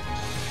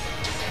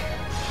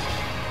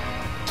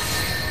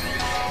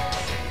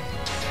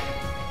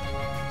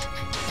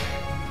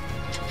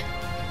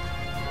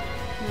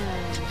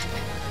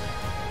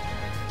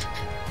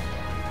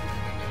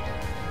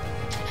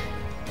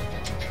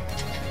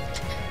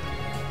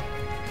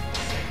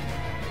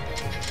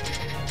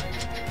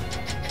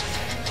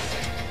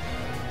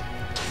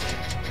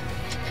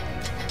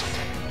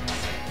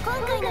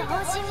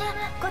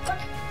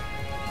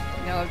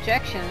 No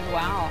objections,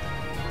 wow.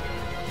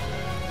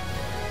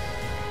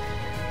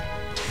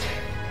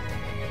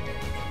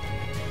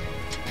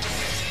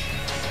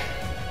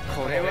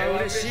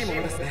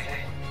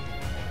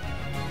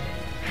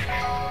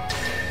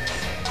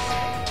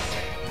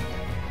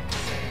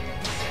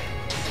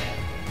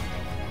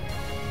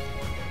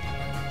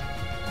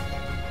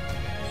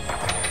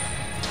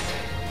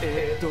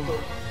 It's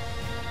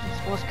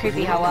most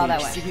creepy how well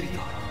that went.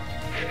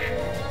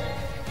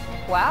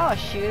 Wow,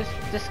 she just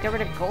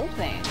discovered a gold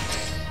vein.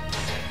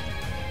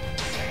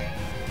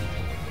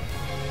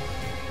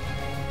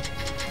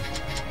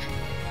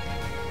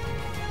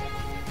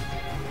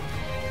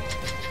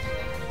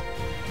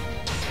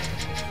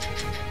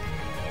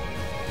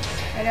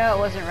 I know it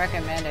wasn't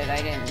recommended,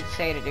 I didn't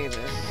say to do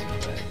this,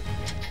 but...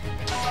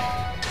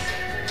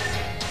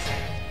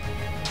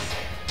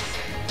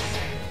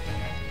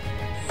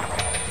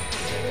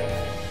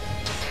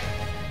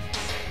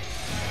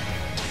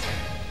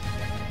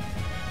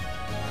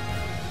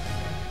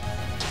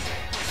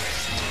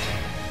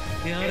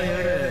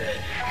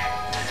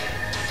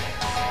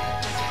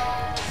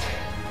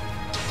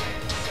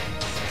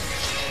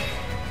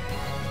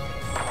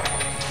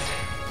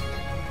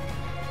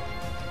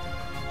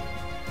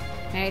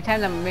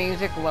 Anytime the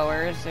music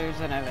lowers, there's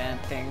an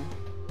event thing.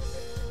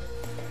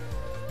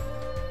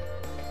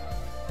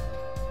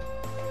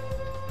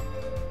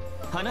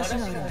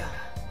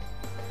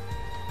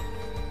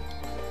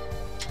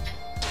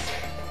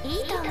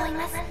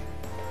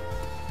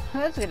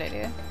 That's a good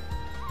idea.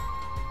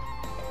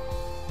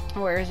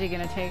 Where is he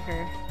gonna take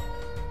her?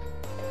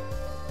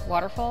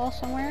 Waterfall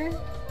somewhere?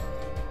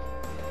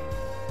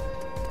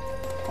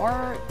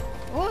 Or,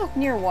 well,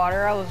 near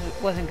water. I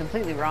wasn't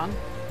completely wrong.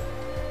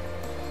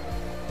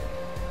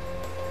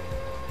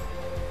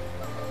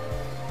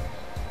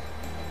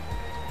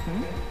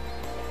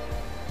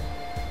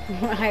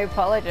 I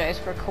apologize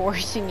for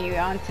coercing you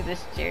onto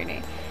this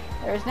journey.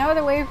 There is no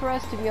other way for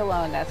us to be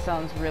alone. That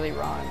sounds really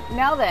wrong.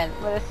 Now then,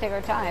 let us take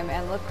our time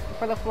and look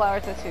for the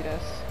flowers that suit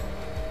us.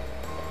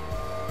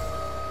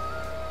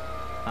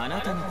 I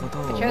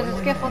chose a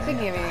skiffle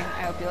thinking of you.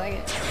 I hope you like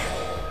it.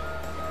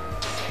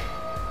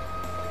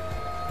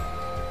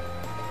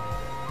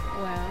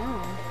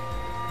 Wow.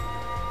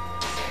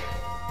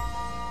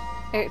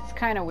 It's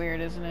kind of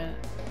weird, isn't it?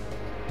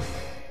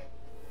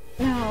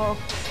 No.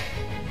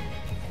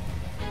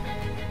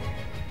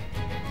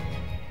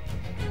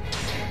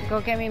 Go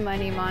get me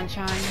money,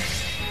 Monchan.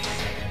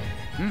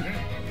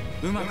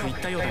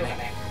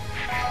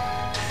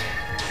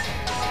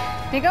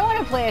 Think I want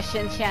to play a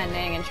Xun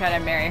Xianning and try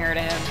to marry her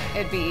to him.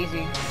 It'd be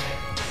easy.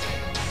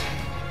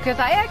 Because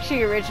I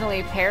actually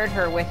originally paired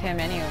her with him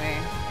anyway.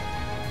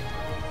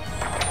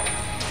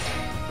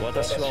 I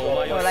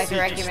would like to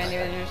recommend you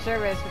as your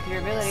service with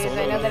your abilities.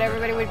 I know that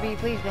everybody would be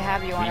pleased to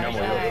have you on our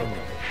side.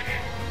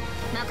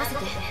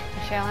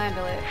 I shall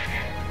handle it.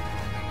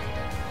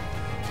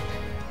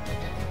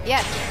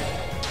 Yes.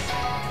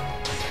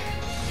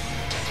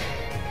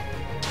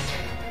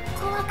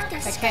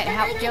 I can't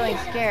help feeling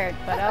scared,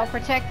 but I'll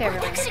protect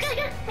everyone.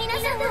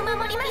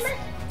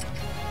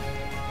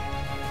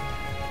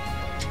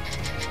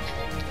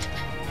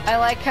 I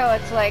like how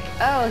it's like,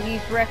 oh,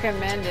 he's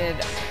recommended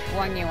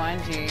Wang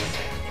Yuanji.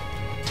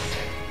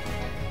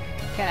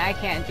 I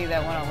can't do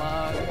that one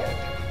alone.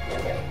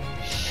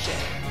 Shit.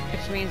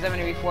 Which means I'm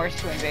gonna be forced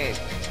to invade.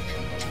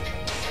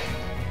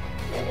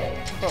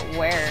 But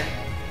where?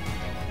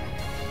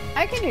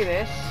 I can do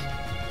this.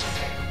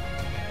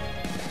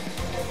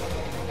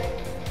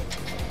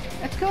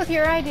 Let's go with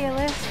your idea,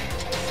 Liz.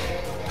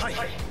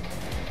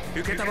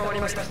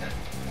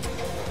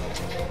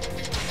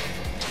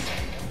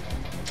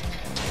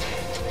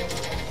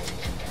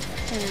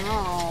 No.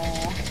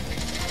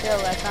 Feel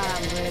like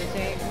I'm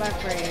losing my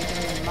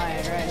freaking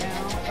mind right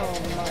now. Oh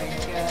my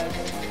god.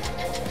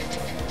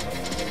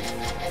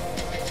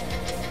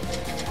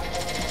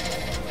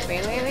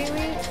 Wait.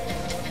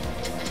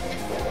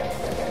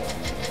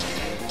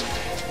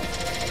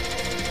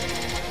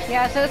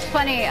 Yeah, so it's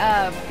funny,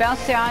 Bao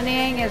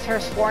Sanniang is her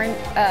sworn,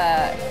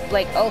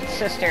 like, oath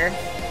sister.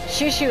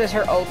 Xiahou is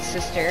her oath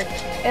sister.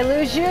 And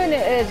Lu Xun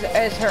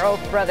is her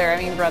oath brother,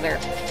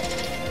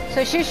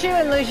 So Xiahou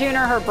and Lu Xun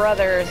are her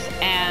brothers,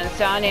 and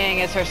Sanniang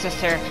is her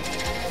sister.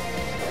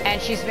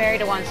 And she's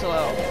married to Wan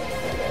Suo.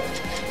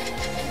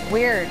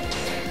 Weird.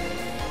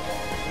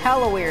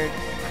 Hella weird.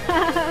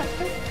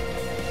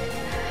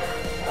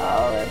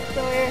 Oh, that's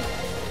so weird.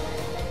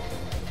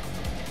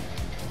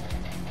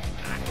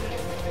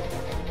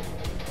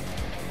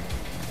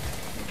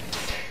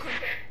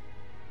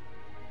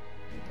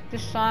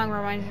 This song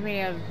reminds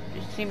me of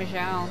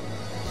Xiahou.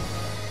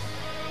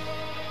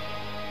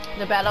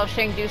 The Battle of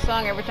Chengdu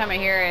song, every time I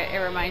hear it, it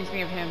reminds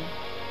me of him.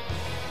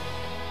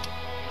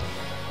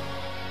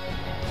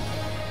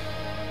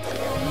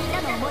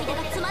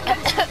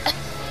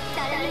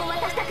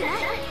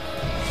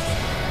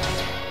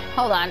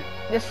 Hold on,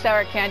 this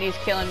sour candy is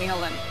killing me,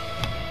 hold on.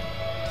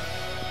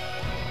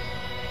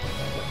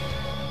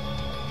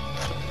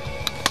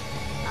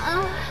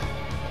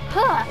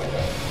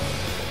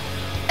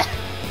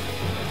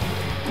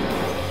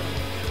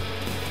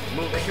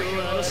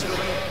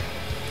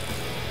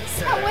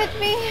 Come with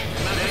me.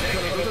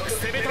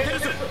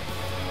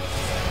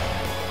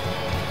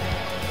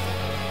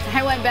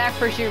 I went back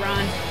for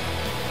Shiran.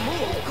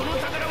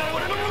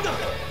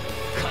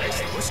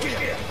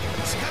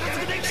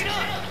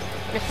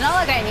 It's not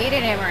like I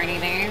needed him or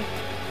anything.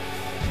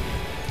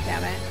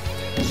 Damn it.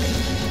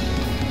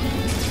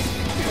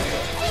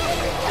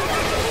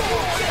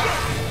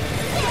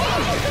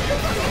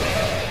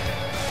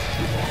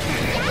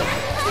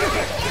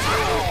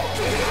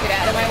 Get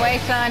out of my way,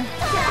 son.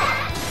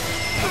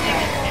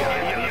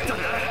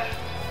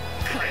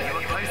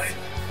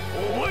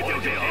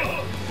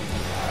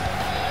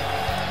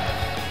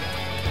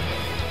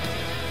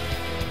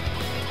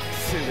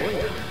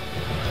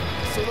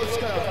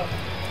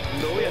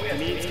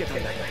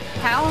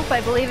 How?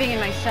 By believing in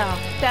myself.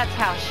 That's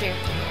how, Shu.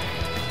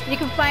 You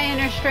can find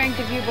inner strength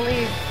if you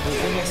believe.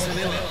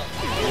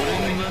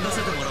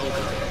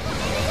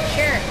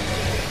 Sure.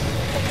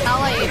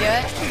 I'll let you do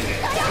it.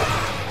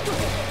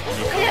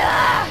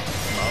 Yeah!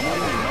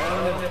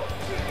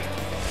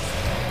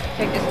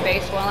 Take this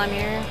base while I'm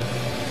here.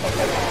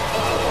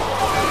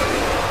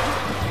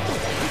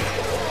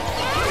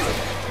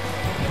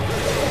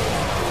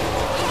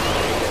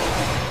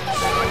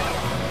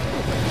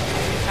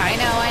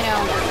 I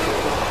know.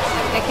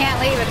 They can't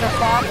leave, it's a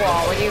fog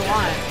wall. What do you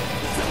want?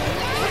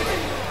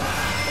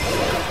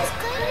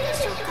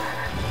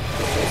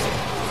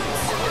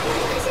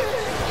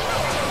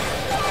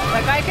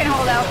 The guy can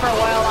hold out for a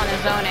while on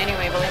his own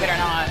anyway, believe it or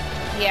not.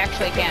 He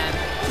actually can.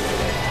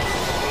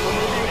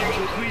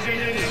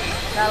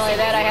 Not only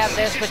that, I have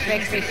this, which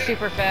makes me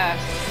super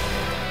fast.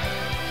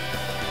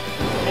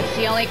 It's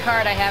the only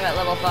card I have at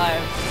level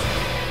 5.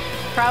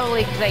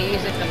 Probably because I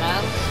use it the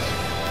most.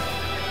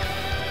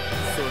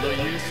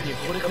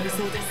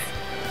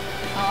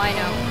 Oh, I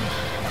know.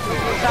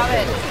 Stop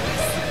it.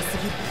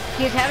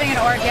 He's having an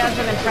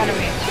orgasm in front of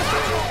me.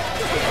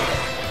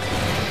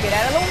 Get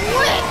out of the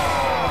way!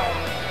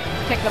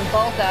 Kick them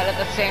both out at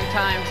the same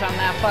time, so I'm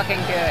that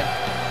fucking good.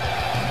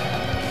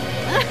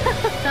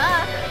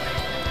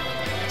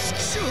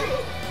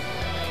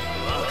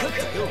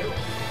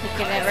 You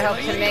can never hope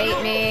to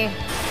mate me.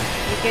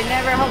 You can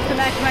never hope to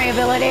match my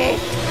ability.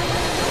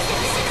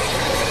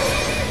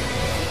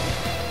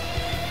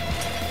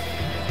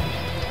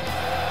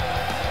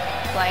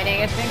 Lightning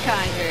has been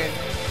conjured.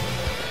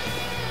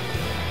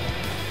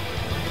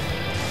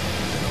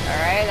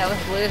 Alright, that was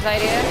Blue's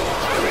idea.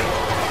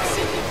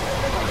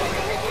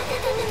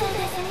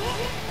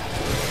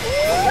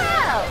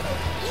 Wow!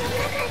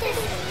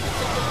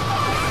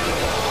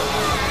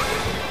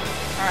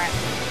 Alright.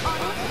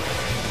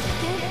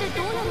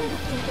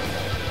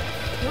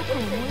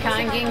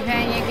 Kanging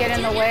Pen, you get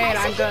in the way and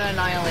I'm gonna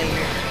annihilate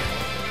you.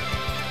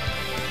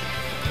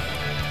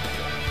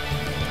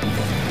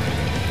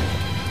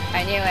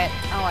 I knew it.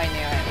 Oh, I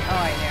knew it. Oh,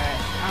 I knew it.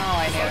 Oh,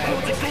 I knew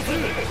it.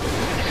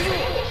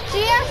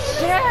 Yes,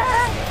 sir!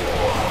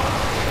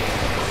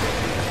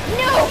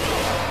 No!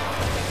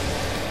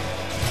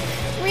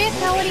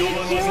 Rita, what are you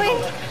doing?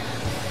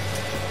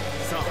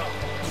 Oh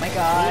my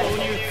god.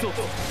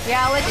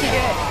 Yeah, I'll let you do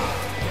it.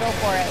 Go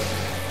for it.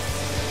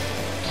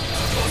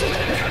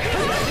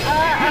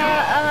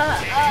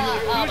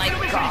 Oh my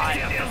god.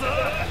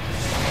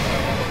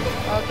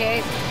 Okay.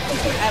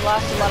 I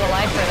lost a lot of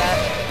life for that.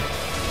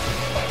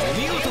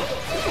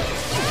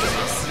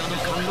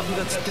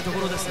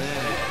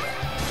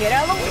 Get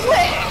out of the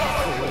way!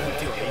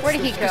 Where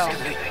did he go?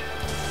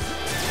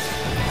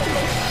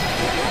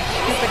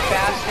 Stupid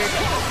bastard.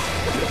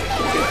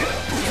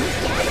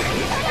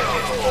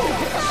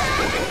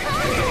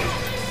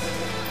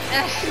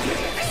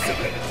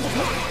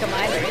 Come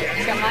on,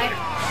 come on.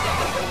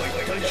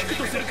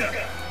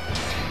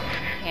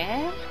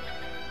 Yeah?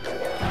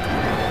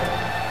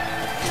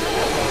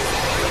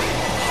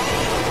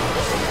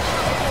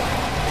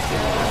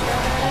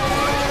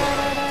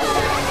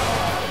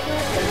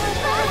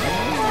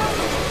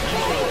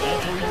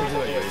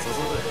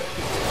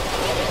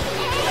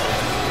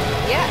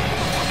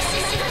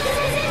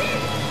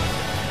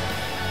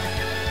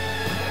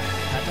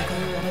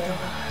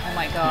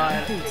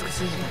 god.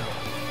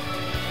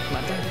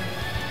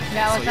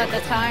 Now is not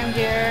the time,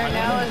 dear.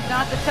 Now is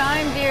not the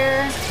time,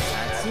 dear.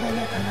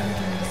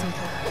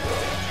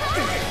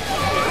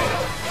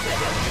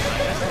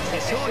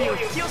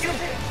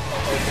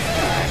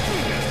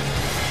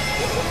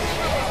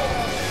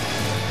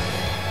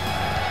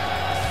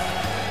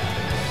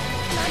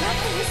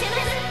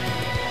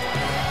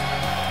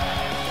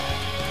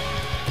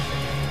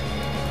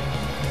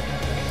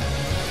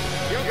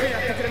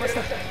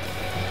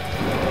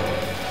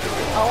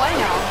 Oh, I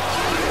know.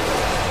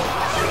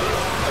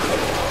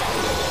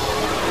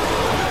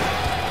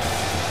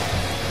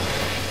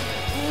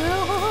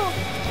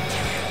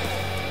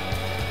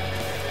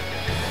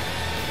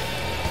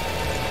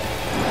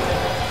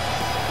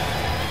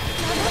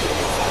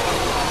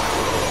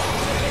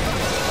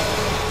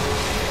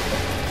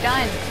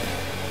 Done.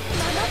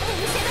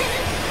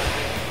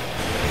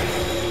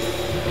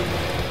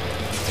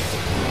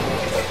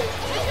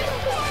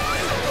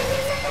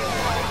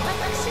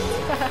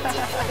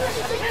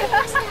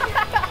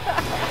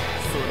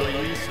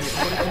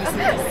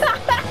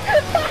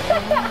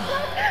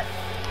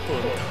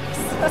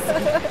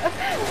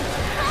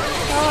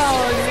 Oh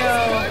no.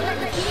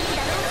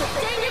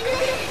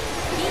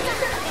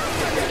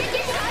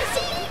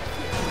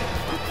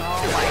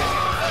 Oh my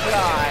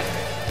god.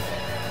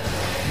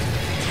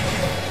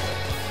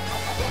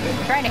 I'm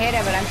trying to hit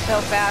him, but I'm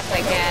so fast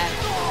I can't.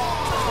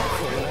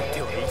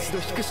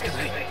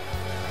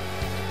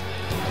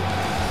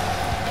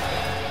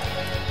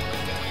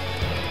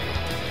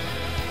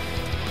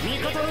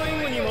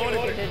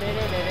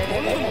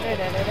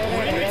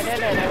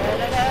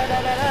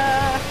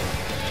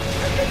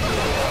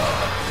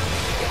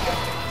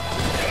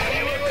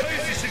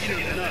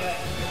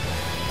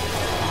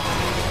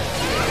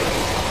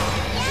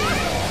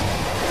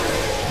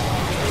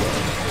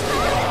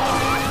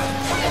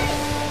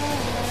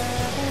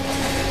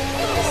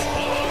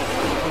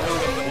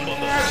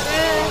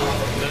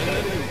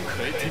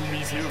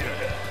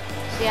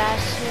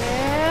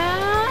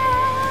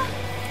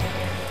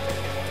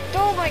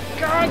 Oh my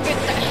god, get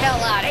the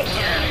hell out of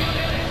here!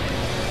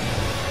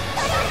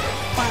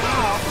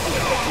 Wow.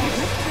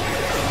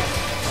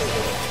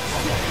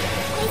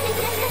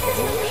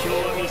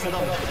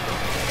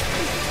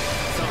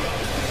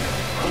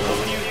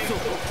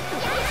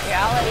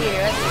 Yeah, I'll let you do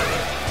it.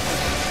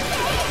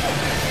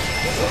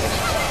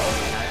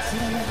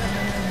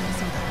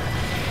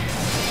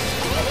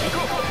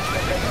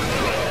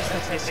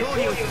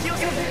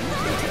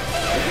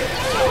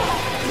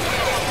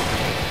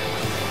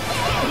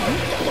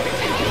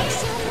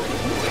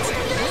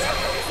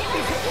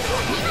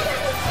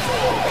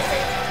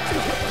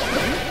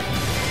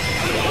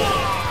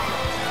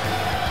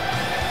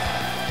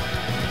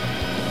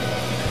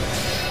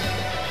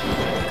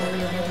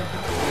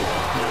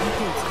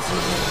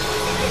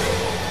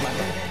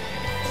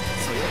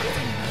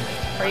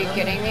 Are you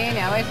kidding me?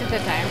 Now isn't the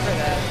time for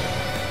this.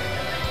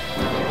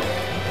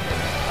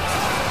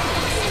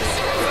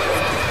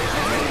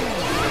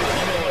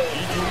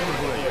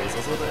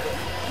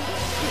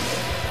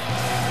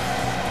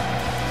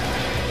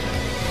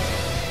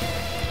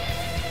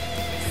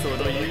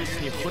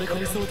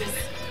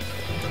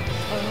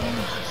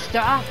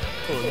 Stop!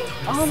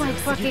 Oh my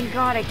fucking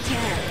god, I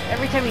can't.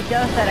 Every time he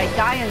does that, I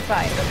die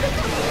inside.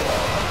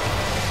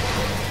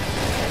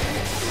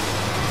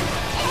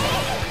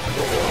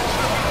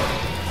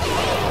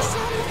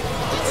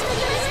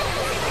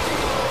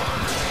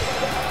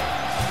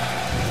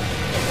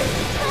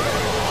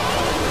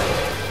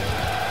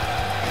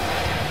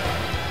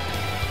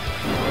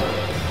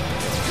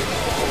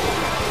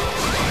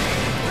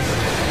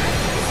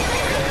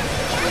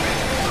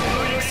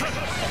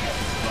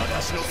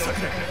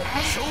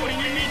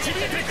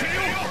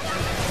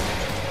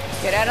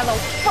 Get out of the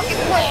fucking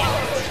way!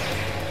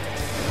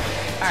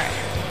 Alright.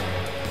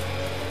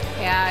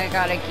 Yeah, I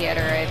gotta get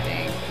her, I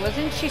think.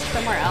 Wasn't she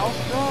somewhere else,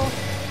 though?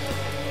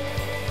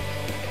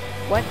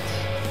 What?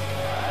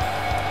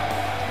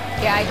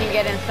 Yeah, I can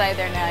get inside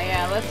there now,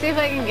 yeah. Let's see if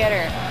I can get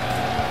her.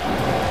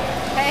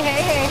 Hey,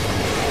 hey, hey!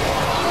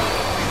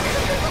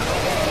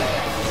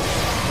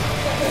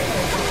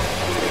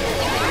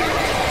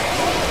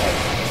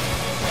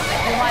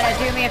 You wanna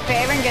do me a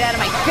favor and get out of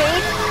my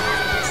face?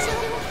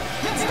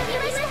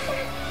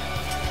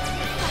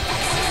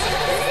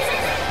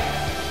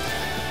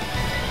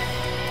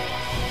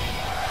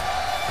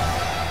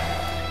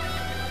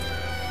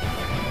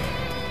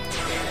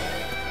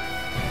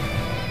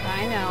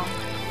 I know.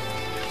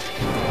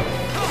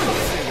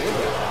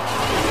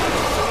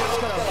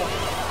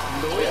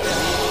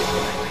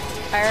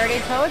 I already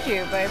told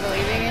you, by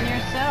believing in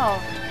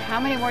yourself. How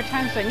many more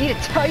times do I need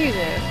to tell you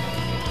this?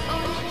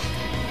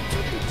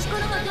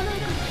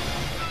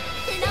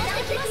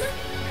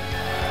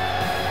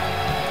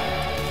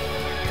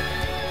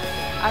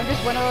 I'm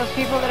just one of those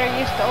people that are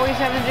used to always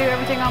having to do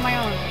everything on my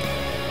own.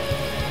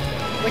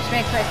 Which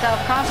makes my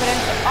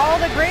self-confidence all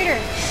the greater.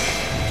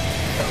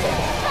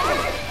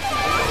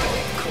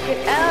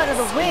 Get out of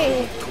the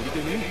way!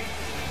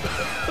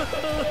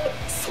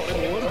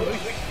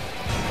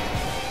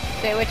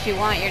 Say what you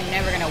want, you're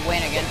never gonna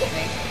win against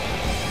me.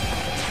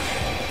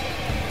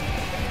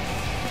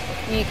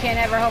 You can't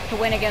ever hope to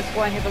win against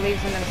one who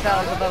believes in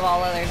themselves above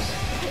all others.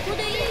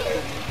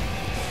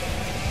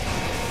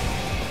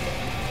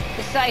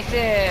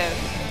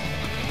 Decisive!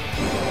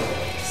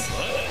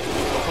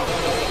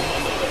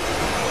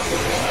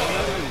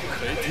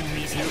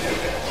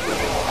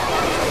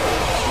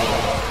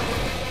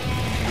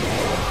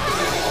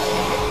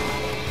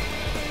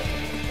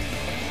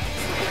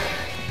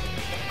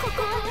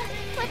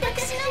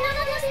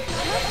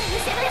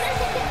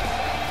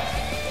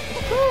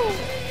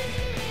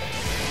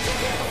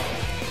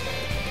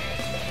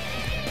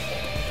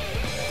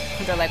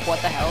 They're like, what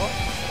the hell?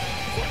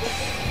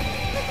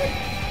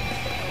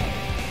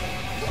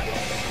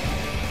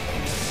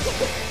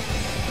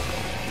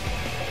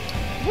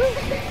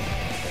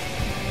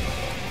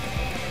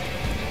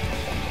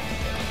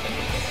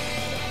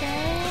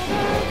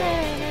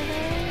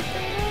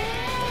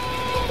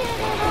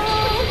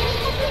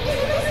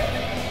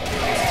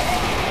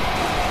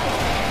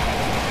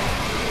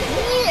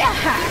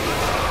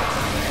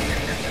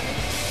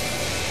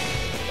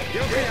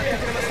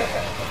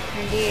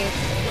 Indeed.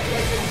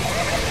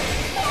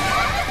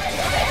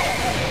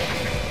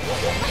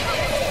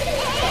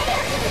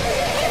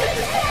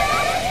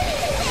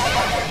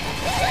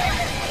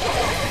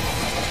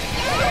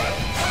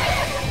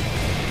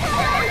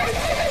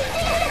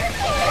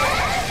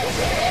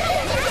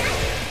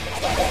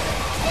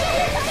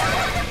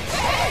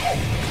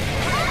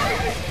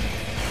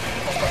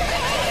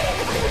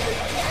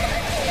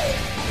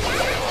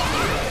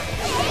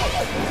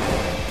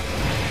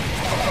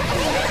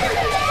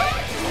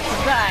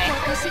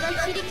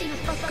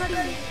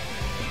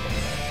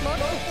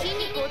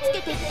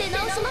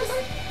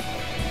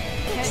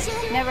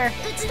 Never.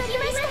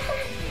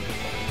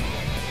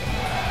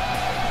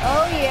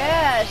 Oh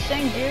yeah,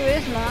 Shengju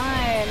is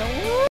mine. Woo!